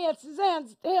Lonnie at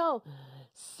Suzanne's Hill,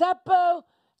 Seppo,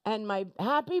 and my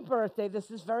happy birthday.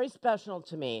 This is very special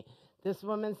to me. This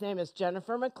woman's name is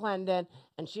Jennifer McClendon,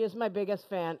 and she is my biggest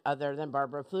fan other than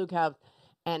Barbara Flucapt,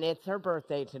 and it's her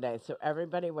birthday today. So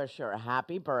everybody wish her a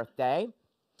happy birthday.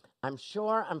 I'm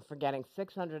sure I'm forgetting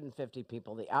 650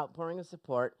 people. The outpouring of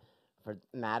support for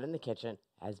Mad in the Kitchen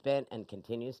has been and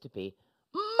continues to be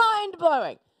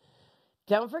mind-blowing.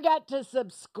 Don't forget to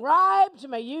subscribe to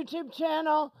my YouTube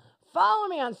channel. Follow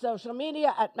me on social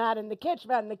media at Mad in the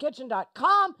Kitchen.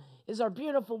 madinthekitchen.com is our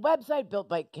beautiful website built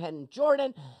by Ken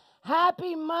Jordan.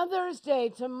 Happy Mother's Day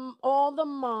to all the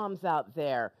moms out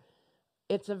there.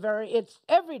 It's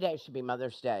every day should be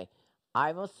Mother's Day.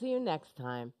 I will see you next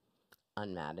time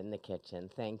on Mad in the Kitchen.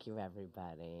 Thank you,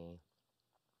 everybody.